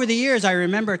 And over the years, I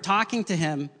remember talking to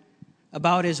him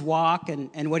about his walk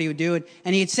and what he would do.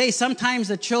 And he'd say sometimes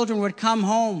the children would come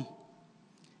home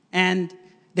and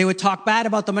they would talk bad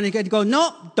about the money. He'd go,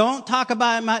 no, don't talk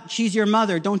about it. She's your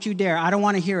mother. Don't you dare. I don't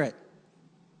want to hear it.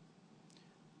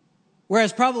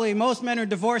 Whereas probably most men are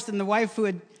divorced, and the wife who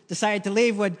had decided to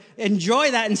leave would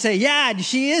enjoy that and say, yeah,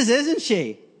 she is, isn't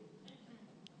she?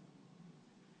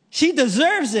 She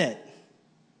deserves it.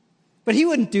 But he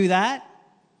wouldn't do that.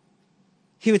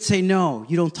 He would say, no,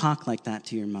 you don't talk like that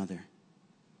to your mother.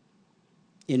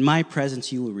 In my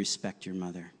presence, you will respect your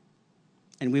mother.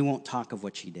 And we won't talk of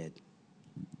what she did.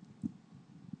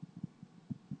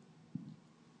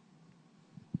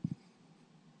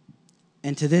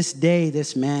 And to this day,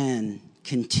 this man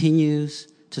continues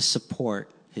to support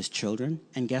his children.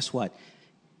 And guess what?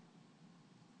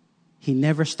 He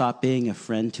never stopped being a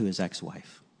friend to his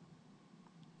ex-wife.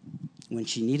 When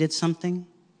she needed something,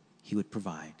 he would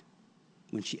provide.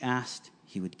 When she asked,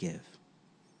 he would give.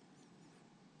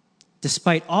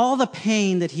 Despite all the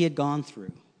pain that he had gone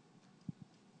through.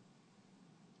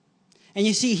 And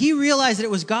you see, he realized that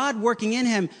it was God working in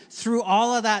him through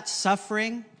all of that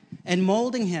suffering and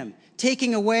molding him,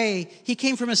 taking away. He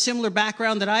came from a similar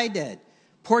background that I did.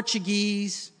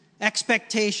 Portuguese,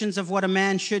 expectations of what a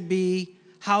man should be,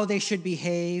 how they should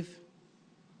behave.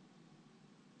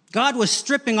 God was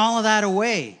stripping all of that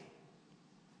away.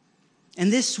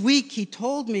 And this week he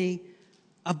told me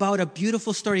about a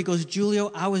beautiful story. He goes,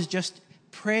 Julio, I was just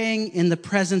praying in the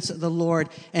presence of the Lord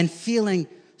and feeling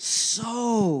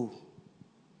so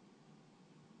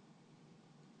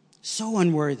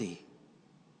unworthy.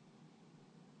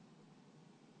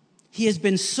 He has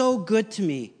been so good to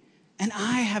me, and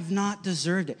I have not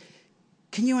deserved it.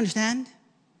 Can you understand?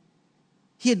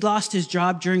 He had lost his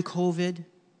job during COVID.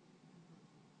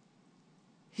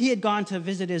 He had gone to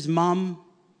visit his mom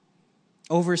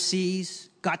overseas,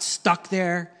 got stuck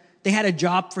there. They had a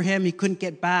job for him. He couldn't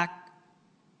get back.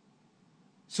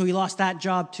 So he lost that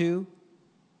job too.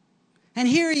 And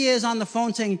here he is on the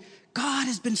phone saying, God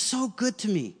has been so good to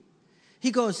me.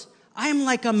 He goes, I'm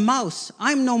like a mouse.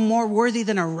 I'm no more worthy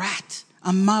than a rat,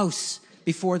 a mouse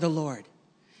before the Lord.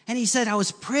 And he said, I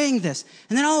was praying this.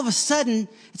 And then all of a sudden,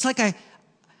 it's like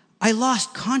I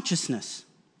lost consciousness.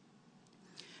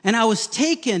 And I was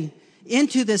taken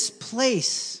into this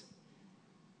place.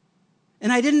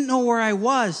 And I didn't know where I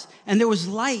was. And there was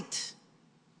light.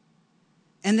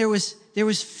 And there was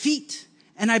feet.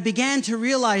 And I began to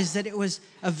realize that it was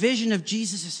a vision of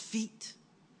Jesus' feet.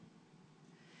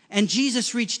 And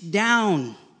Jesus reached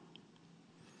down.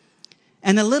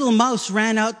 And a little mouse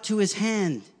ran out to his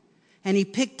hand. And he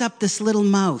picked up this little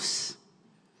mouse.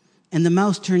 And the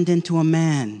mouse turned into a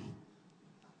man.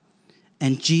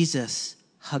 And Jesus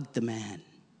hugged the man.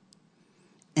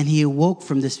 And he awoke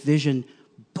from this vision,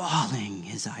 bawling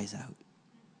his eyes out.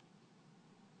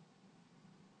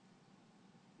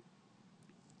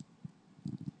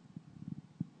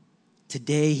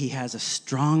 Today, he has a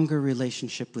stronger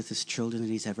relationship with his children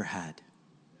than he's ever had.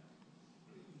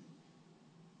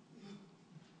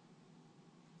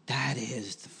 That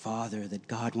is the Father that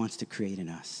God wants to create in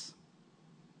us.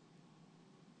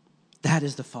 That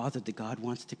is the Father that God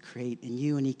wants to create in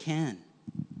you, and he can.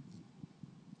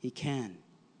 He can.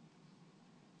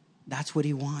 That's what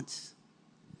he wants.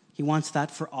 He wants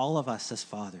that for all of us as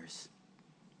fathers.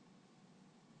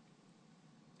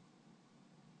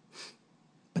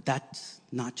 But that's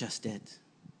not just it.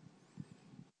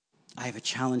 I have a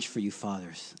challenge for you,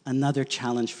 fathers. Another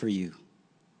challenge for you.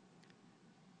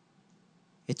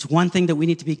 It's one thing that we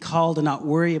need to be called and not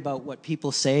worry about what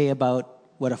people say about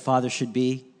what a father should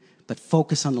be, but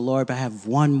focus on the Lord. But I have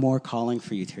one more calling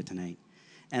for you here tonight.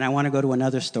 And I want to go to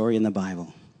another story in the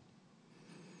Bible.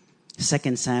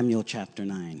 2 Samuel chapter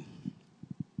 9.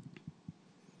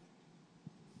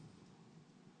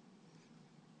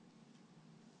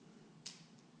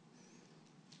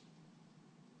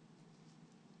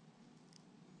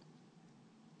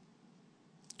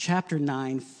 Chapter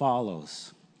 9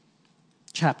 follows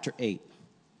chapter 8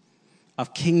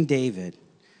 of King David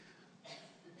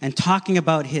and talking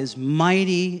about his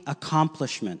mighty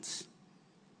accomplishments,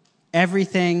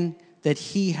 everything that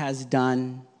he has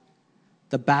done,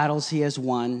 the battles he has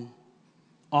won,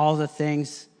 all the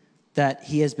things that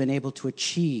he has been able to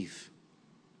achieve.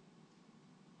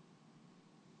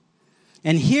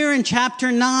 And here in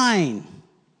chapter 9,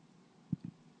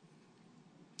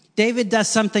 David does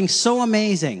something so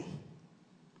amazing.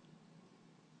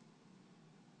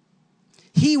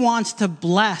 He wants to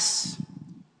bless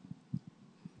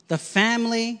the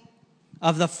family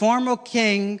of the former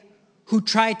king who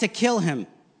tried to kill him.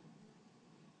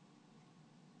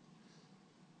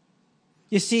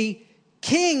 You see,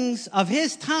 kings of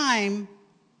his time,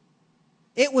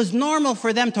 it was normal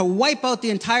for them to wipe out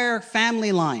the entire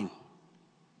family line.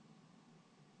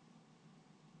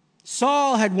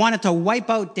 Saul had wanted to wipe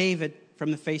out David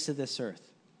from the face of this earth.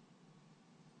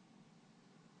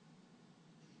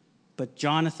 But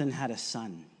Jonathan had a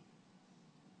son.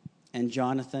 And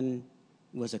Jonathan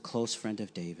was a close friend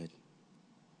of David.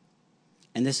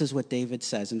 And this is what David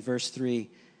says in verse 3.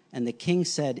 And the king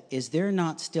said, is there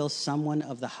not still someone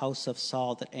of the house of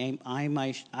Saul that I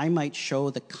might show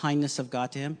the kindness of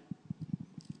God to him?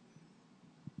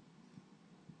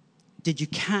 Did you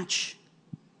catch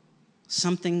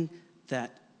something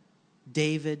that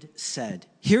David said?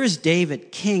 Here is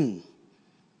David, king,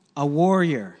 a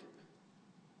warrior.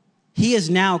 He is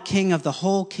now king of the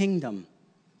whole kingdom.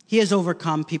 He has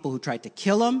overcome people who tried to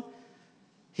kill him,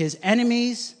 his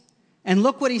enemies. And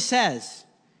look what he says.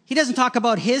 He doesn't talk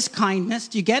about his kindness.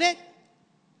 Do you get it?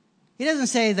 He doesn't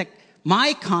say that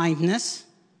my kindness.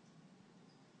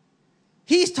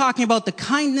 He's talking about the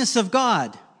kindness of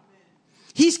God.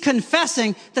 He's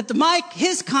confessing that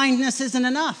his kindness isn't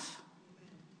enough.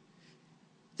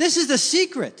 This is the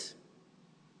secret.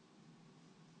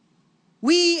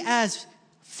 We as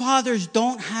fathers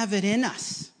don't have it in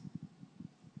us.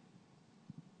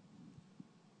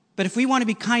 But if we want to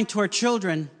be kind to our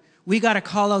children, we got to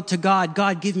call out to God,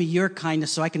 God, give me your kindness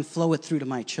so I can flow it through to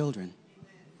my children.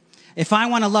 If I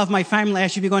want to love my family, I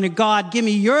should be going to God, give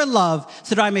me your love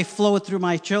so that I may flow it through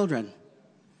my children.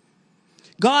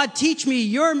 God, teach me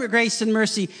your grace and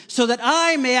mercy so that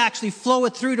I may actually flow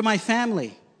it through to my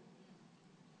family.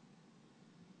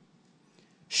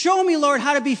 Show me, Lord,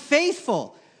 how to be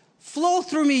faithful. Flow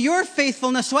through me your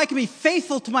faithfulness so I can be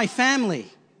faithful to my family.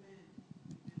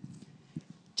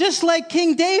 Just like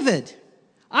King David,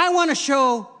 I want to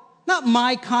show not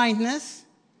my kindness,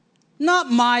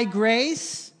 not my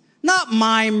grace, not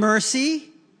my mercy,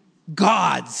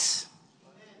 God's.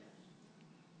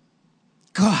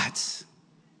 God's.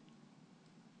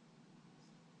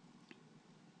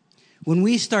 When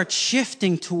we start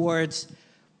shifting towards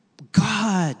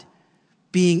God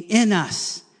being in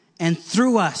us and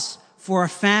through us for a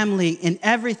family in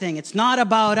everything, it's not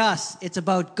about us, it's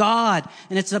about God,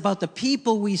 and it's about the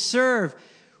people we serve.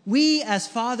 We as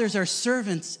fathers are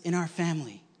servants in our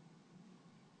family.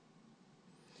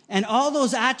 And all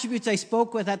those attributes I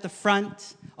spoke with at the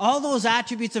front, all those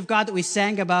attributes of God that we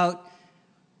sang about,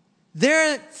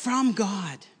 they're from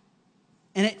God.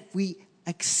 And if we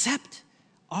accept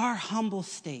our humble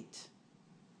state,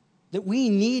 that we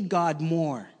need God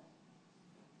more,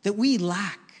 that we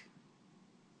lack,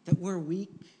 that we're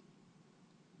weak,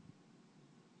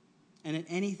 and that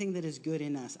anything that is good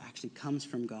in us actually comes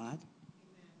from God,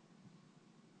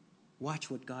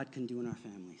 watch what God can do in our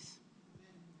families.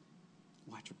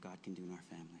 Watch what God can do in our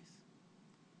families.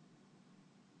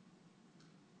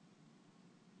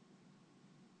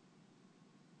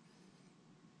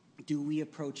 Do we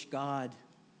approach God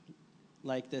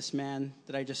like this man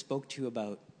that I just spoke to you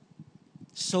about?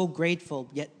 So grateful,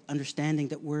 yet understanding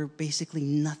that we're basically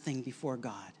nothing before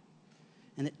God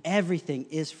and that everything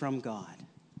is from God.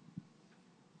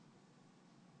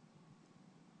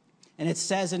 And it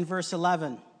says in verse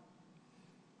 11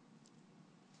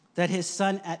 that his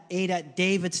son ate at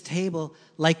David's table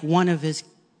like one of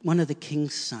the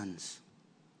king's sons.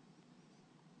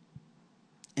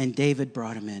 And David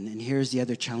brought him in. And here's the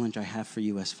other challenge I have for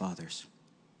you as fathers.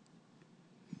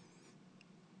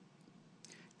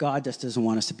 God just doesn't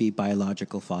want us to be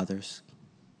biological fathers.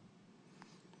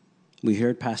 We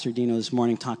heard Pastor Dino this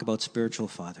morning talk about spiritual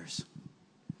fathers.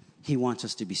 He wants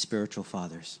us to be spiritual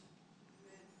fathers.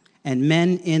 And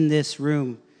men in this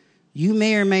room, you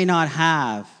may or may not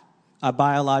have a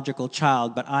biological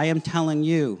child, but I am telling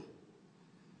you,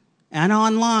 and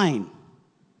online,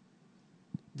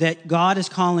 that God is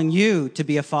calling you to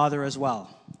be a father as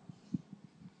well.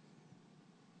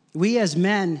 We as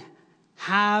men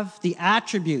have the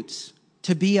attributes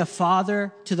to be a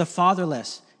father to the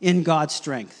fatherless in God's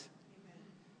strength.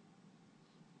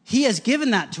 He has given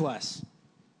that to us.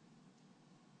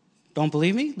 Don't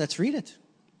believe me? Let's read it.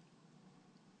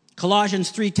 Colossians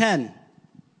 3:10.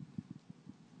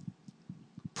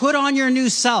 Put on your new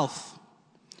self,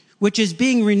 which is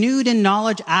being renewed in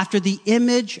knowledge after the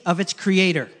image of its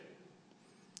creator.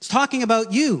 It's talking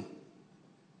about you.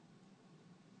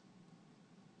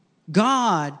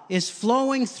 God is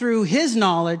flowing through his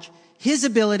knowledge, his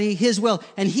ability, his will.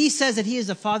 And he says that he is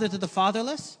a father to the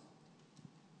fatherless.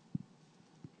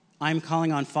 I'm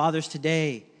calling on fathers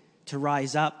today to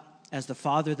rise up as the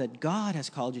father that God has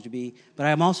called you to be. But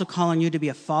I'm also calling you to be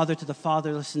a father to the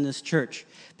fatherless in this church.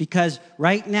 Because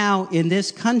right now in this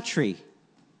country,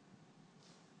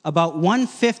 about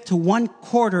 1/5 to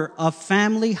 1/4 of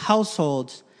family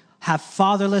households have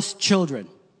fatherless children.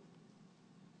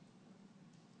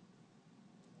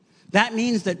 That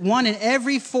means that 1 in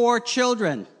every 4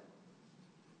 children,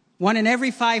 1 in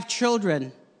every 5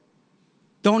 children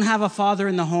don't have a father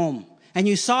in the home. and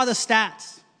you saw the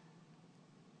stats.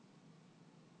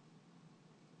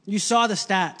 You saw the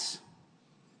stats.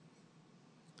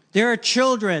 There are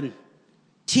children,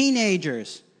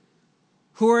 teenagers,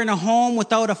 who are in a home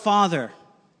without a father.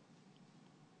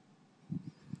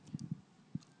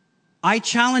 I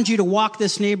challenge you to walk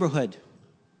this neighborhood.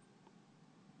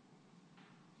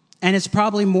 And it's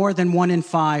probably more than 1 in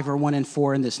 5 or 1 in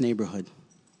 4 in this neighborhood.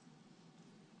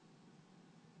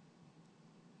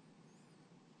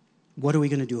 What are we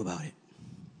going to do about it?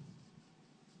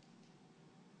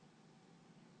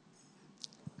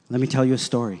 Let me tell you a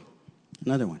story.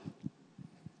 Another one.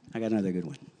 I got another good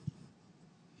one.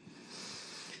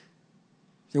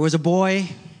 There was a boy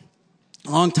a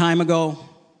long time ago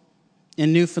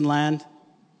in Newfoundland.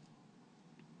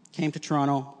 Came to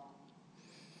Toronto.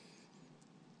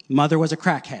 Mother was a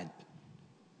crackhead.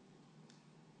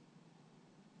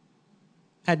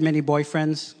 Had many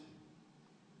boyfriends.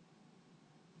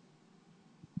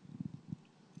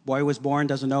 Boy was born,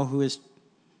 doesn't know who his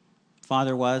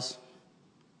father was.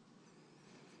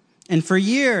 And for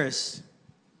years,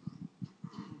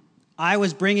 I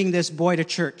was bringing this boy to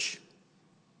church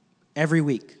every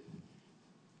week.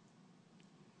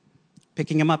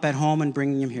 Picking him up at home and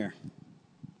bringing him here.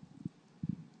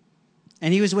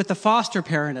 And he was with a foster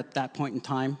parent at that point in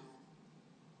time.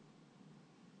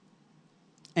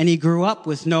 And he grew up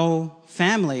with no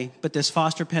family, but this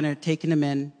foster parent had taken him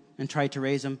in and tried to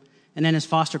raise him. And then his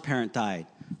foster parent died.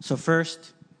 So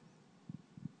first,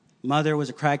 mother was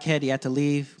a crackhead. He had to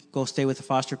leave, go stay with the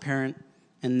foster parent.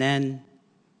 And then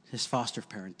his foster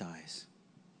parent dies.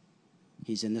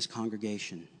 He's in this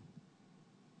congregation.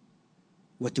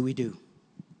 What do we do?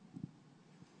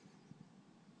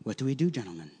 What do we do,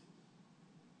 gentlemen?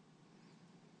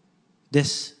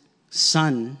 This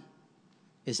son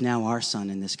is now our son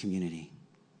in this community.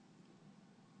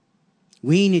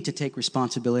 We need to take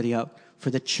responsibility up for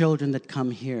the children that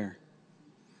come here.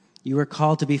 You are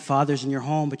called to be fathers in your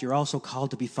home, but you're also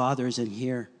called to be fathers in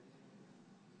here.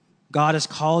 God has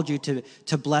called you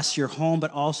to bless your home,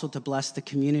 but also to bless the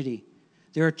community.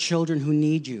 There are children who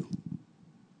need you.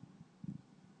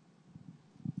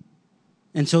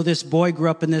 And so this boy grew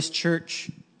up in this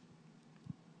church.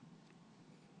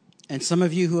 And some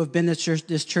of you who have been in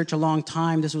this church a long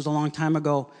time, this was a long time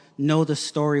ago, know the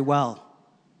story well.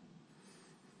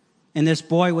 And this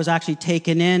boy was actually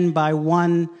taken in by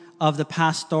one of the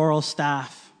pastoral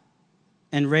staff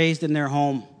and raised in their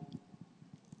home.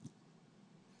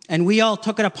 And we all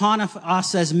took it upon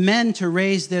us as men to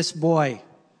raise this boy.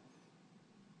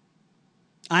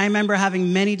 I remember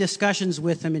having many discussions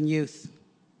with him in youth.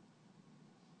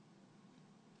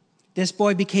 This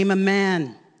boy became a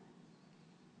man,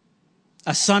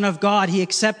 a son of God. He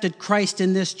accepted Christ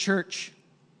in this church.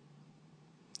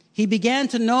 He began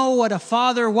to know what a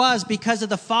father was because of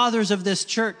the fathers of this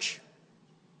church.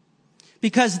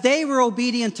 Because they were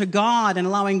obedient to God and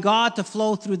allowing God to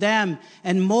flow through them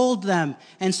and mold them.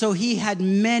 And so he had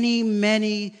many,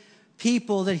 many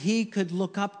people that he could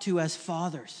look up to as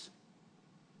fathers.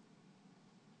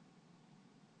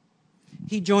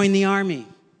 He joined the army,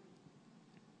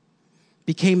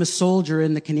 became a soldier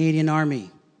in the Canadian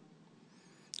Army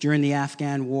during the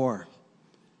Afghan War.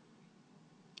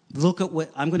 Look at what,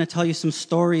 I'm going to tell you some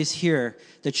stories here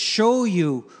that show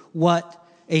you what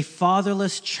a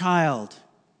fatherless child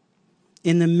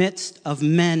in the midst of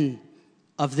men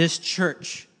of this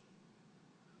church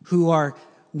who are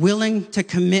willing to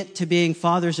commit to being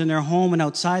fathers in their home and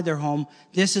outside their home,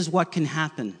 this is what can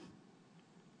happen.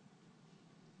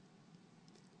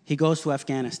 He goes to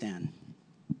Afghanistan.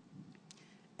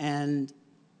 And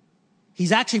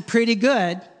he's actually pretty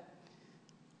good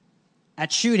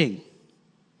at shooting.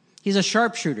 He's a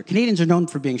sharpshooter. Canadians are known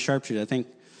for being sharpshooters. I think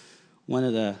one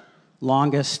of the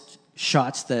longest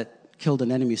shots that killed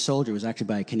an enemy soldier was actually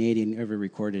by a Canadian ever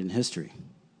recorded in history.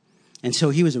 And so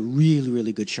he was a really,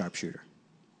 really good sharpshooter.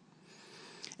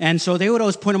 And so they would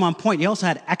always put him on point. He also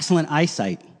had excellent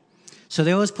eyesight. So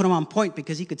they always put him on point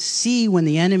because he could see when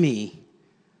the enemy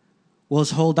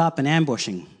was holed up and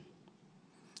ambushing.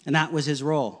 And that was his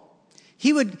role.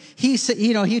 He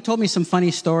told me some funny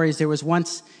stories. There was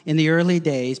once in the early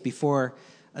days before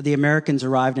the Americans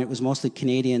arrived, and it was mostly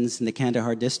Canadians in the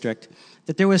Kandahar district,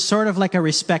 that there was sort of like a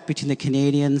respect between the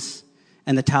Canadians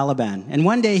and the Taliban. And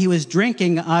one day he was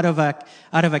drinking out of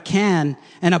a can,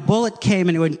 and a bullet came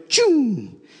and it went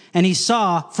choom, and he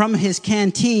saw from his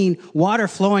canteen water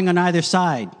flowing on either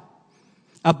side.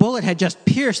 A bullet had just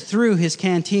pierced through his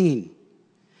canteen.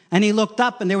 And he looked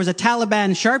up, and there was a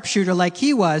Taliban sharpshooter like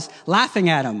he was, laughing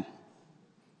at him.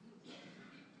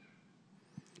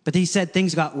 But he said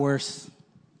things got worse.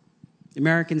 The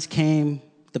Americans came,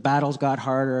 the battles got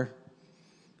harder,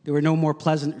 There were no more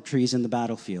pleasantries in the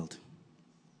battlefield.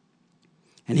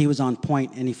 And he was on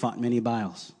point, and he fought many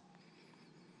battles.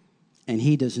 And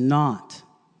he does not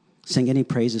sing any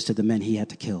praises to the men he had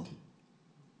to kill.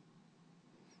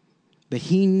 But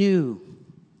he knew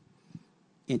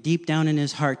deep down in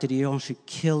his heart that he only should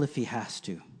kill if he has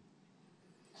to.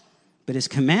 But his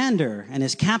commander and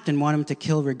his captain want him to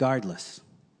kill regardless.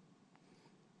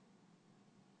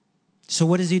 So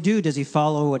what does he do? Does he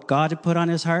follow what God had put on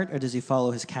his heart, or does he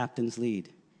follow his captain's lead?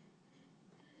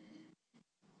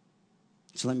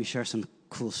 So let me share some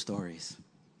cool stories.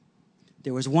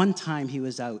 There was one time he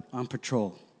was out on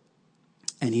patrol,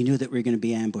 and he knew that we were going to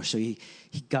be ambushed. So he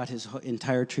got his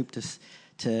entire troop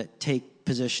to take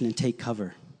position and take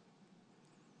cover.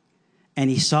 And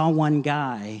he saw one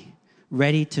guy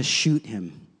ready to shoot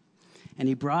him. And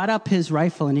he brought up his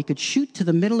rifle, and he could shoot to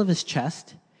the middle of his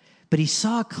chest, but he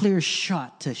saw a clear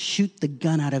shot to shoot the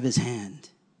gun out of his hand.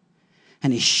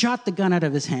 And he shot the gun out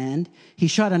of his hand. He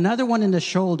shot another one in the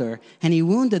shoulder, and he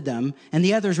wounded them, and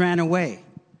the others ran away.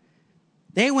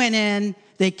 They went in,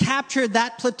 they captured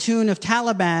that platoon of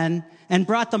Taliban and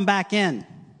brought them back in.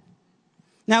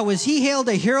 Now, was he hailed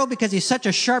a hero because he's such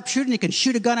a sharpshooter and he can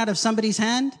shoot a gun out of somebody's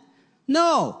hand?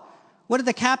 No. What did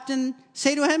the captain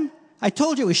say to him? I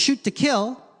told you it was shoot to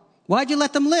kill. Why'd you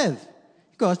let them live?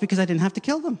 He goes, because I didn't have to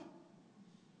kill them.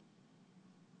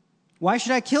 Why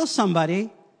should I kill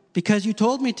somebody? Because you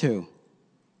told me to.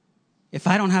 If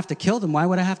I don't have to kill them, why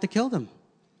would I have to kill them?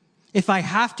 If I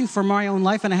have to for my own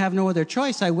life and I have no other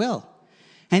choice, I will.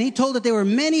 And he told that there were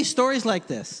many stories like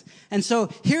this. And so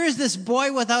here is this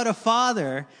boy without a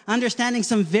father understanding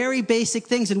some very basic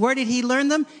things. And where did he learn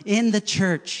them? In the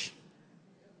church.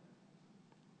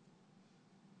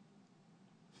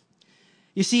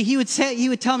 You see, he would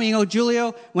tell me,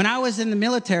 Julio, when I was in the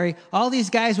military, all these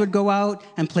guys would go out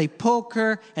and play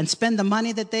poker and spend the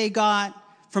money that they got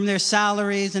from their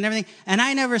salaries and everything. And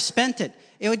I never spent it.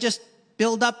 It would just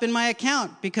build up in my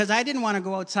account because I didn't want to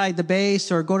go outside the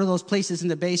base or go to those places in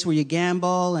the base where you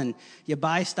gamble and you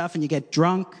buy stuff and you get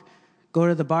drunk, go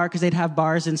to the bar because they'd have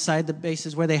bars inside the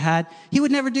bases where they had. He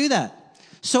would never do that.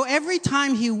 So every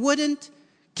time he wouldn't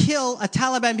kill a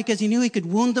Taliban because he knew he could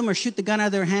wound them or shoot the gun out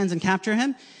of their hands and capture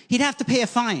him, he'd have to pay a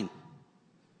fine.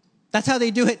 That's how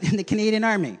they do it in the Canadian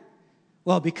Army.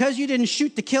 Well, because you didn't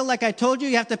shoot to kill like I told you,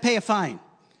 you have to pay a fine.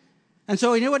 And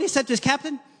so you know what he said to his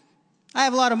captain? I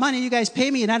have a lot of money, you guys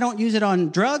pay me, and I don't use it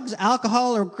on drugs,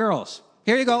 alcohol, or girls.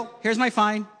 Here you go, here's my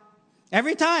fine.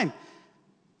 Every time.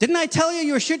 Didn't I tell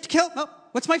you were shoot to kill? Oh,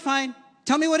 what's my fine?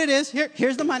 Tell me what it is.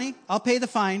 Here's the money. I'll pay the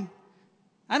fine.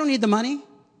 I don't need the money.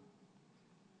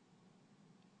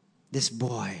 This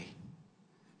boy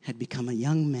had become a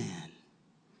young man.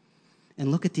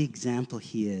 And look at the example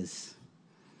he is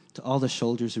to all the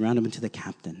soldiers around him and to the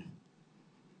captain.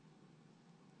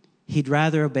 He'd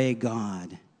rather obey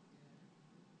God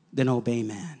than obey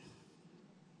man.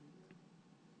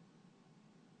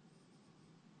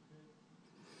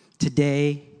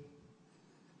 Today,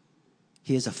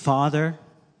 he is a father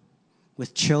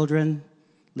with children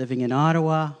living in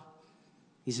Ottawa.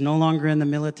 He's no longer in the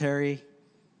military.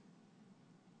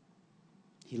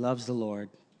 He loves the Lord.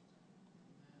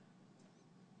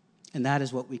 And that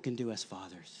is what we can do as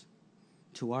fathers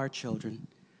to our children,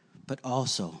 but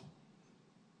also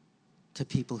to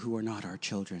people who are not our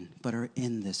children, but are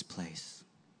in this place.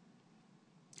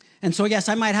 And so, yes,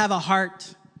 I might have a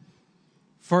heart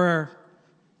for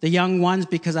the young ones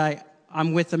because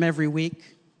I'm with them every week.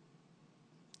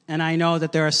 And I know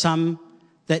that there are some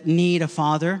that need a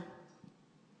father.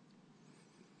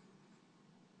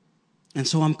 And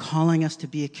so I'm calling us to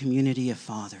be a community of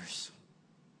fathers,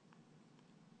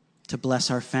 to bless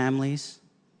our families,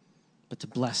 but to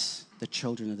bless the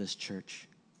children of this church.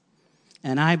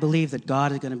 And I believe that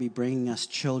God is going to be bringing us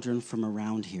children from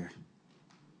around here.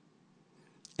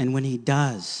 And when he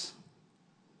does,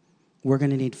 we're going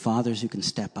to need fathers who can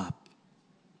step up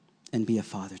and be a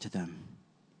father to them.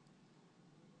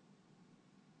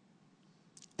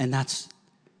 And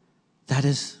that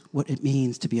is what it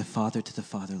means to be a father to the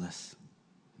fatherless.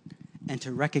 And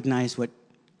to recognize what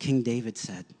King David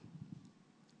said.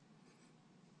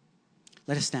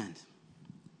 Let us stand.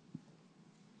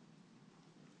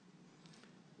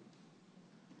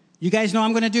 You guys know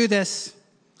I'm going to do this.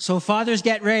 So fathers,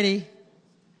 get ready.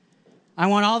 I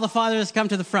want all the fathers to come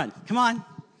to the front. Come on.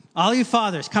 All you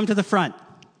fathers, come to the front.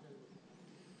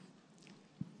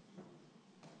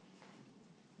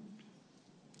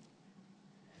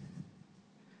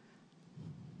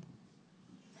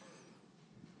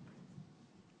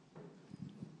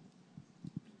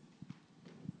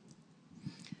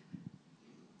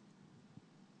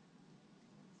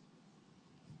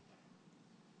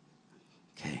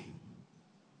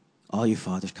 all you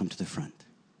fathers come to the front.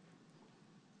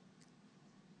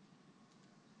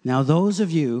 Now, those of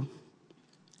you,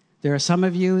 there are some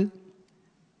of you,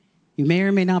 you may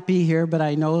or may not be here, but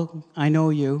I know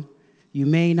you. You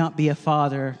may not be a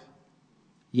father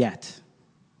yet.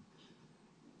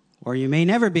 Or you may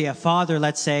never be a father,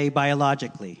 let's say,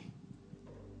 biologically.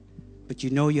 But you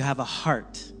know you have a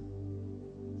heart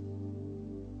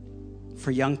for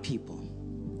young people.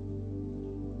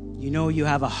 You know you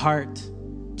have a heart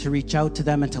to reach out to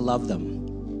them and to love them.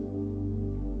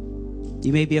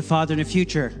 You may be a father in the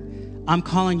future. I'm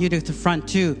calling you to the front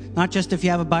too, not just if you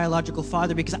have a biological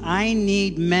father, because I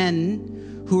need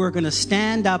men who are going to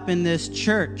stand up in this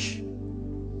church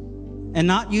and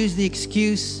not use the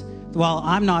excuse, well,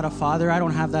 I'm not a father, I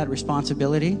don't have that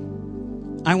responsibility.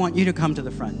 I want you to come to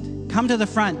the front. Come to the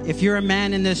front if you're a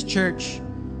man in this church.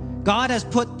 God has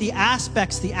put the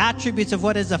aspects, the attributes of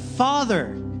what is a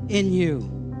father in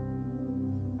you.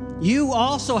 You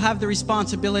also have the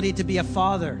responsibility to be a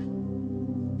father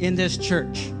in this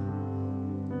church.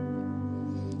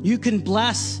 You can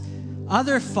bless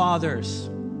other fathers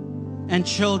and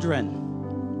children.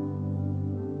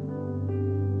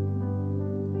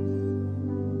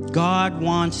 God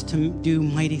wants to do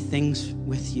mighty things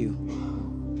with you.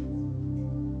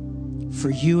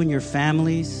 For you and your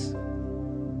families,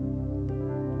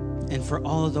 and for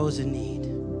all of those in need.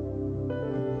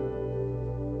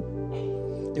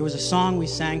 There was a song we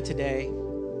sang today,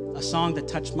 a song that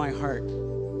touched my heart.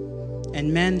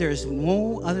 And men, there's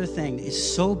no other thing. It's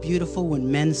so beautiful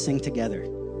when men sing together.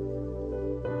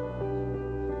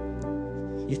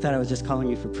 You thought I was just calling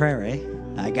you for prayer, eh?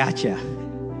 I gotcha.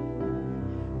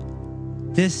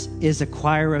 This is a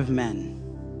choir of men.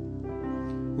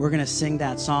 We're going to sing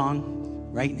that song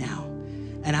right now.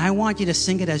 And I want you to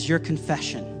sing it as your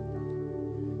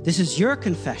confession. This is your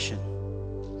confession.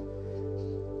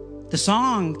 The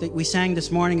song that we sang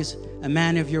this morning is A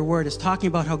Man of Your Word. It's talking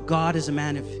about how God is a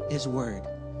man of his word.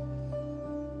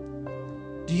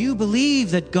 Do you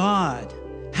believe that God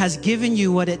has given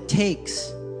you what it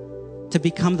takes to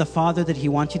become the father that he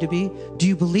wants you to be? Do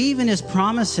you believe in his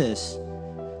promises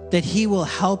that he will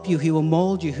help you, he will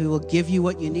mold you, he will give you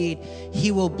what you need,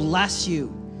 he will bless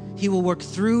you, he will work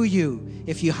through you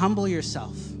if you humble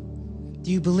yourself?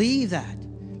 Do you believe that?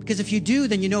 Because if you do,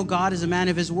 then you know God is a man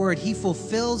of his word. He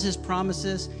fulfills his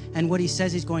promises and what he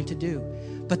says he's going to do.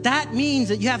 But that means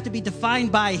that you have to be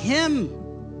defined by him.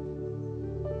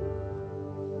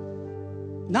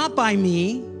 Not by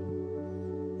me.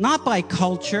 Not by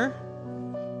culture.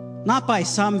 Not by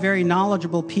some very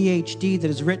knowledgeable PhD that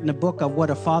has written a book of what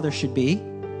a father should be.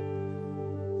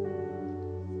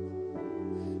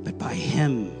 But by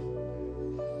him.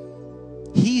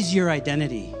 He's your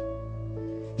identity.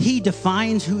 He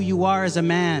defines who you are as a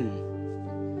man.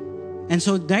 And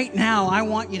so right now, I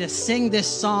want you to sing this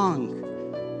song.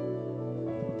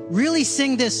 Really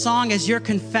sing this song as your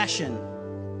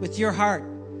confession with your heart.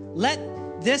 Let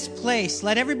this place,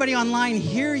 let everybody online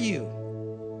hear you.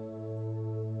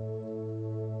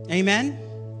 Amen?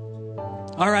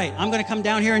 All right, I'm going to come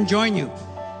down here and join you.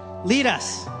 Lead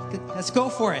us. Let's go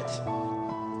for it.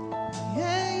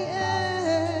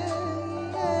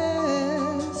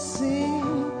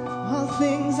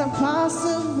 Things are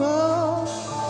possible.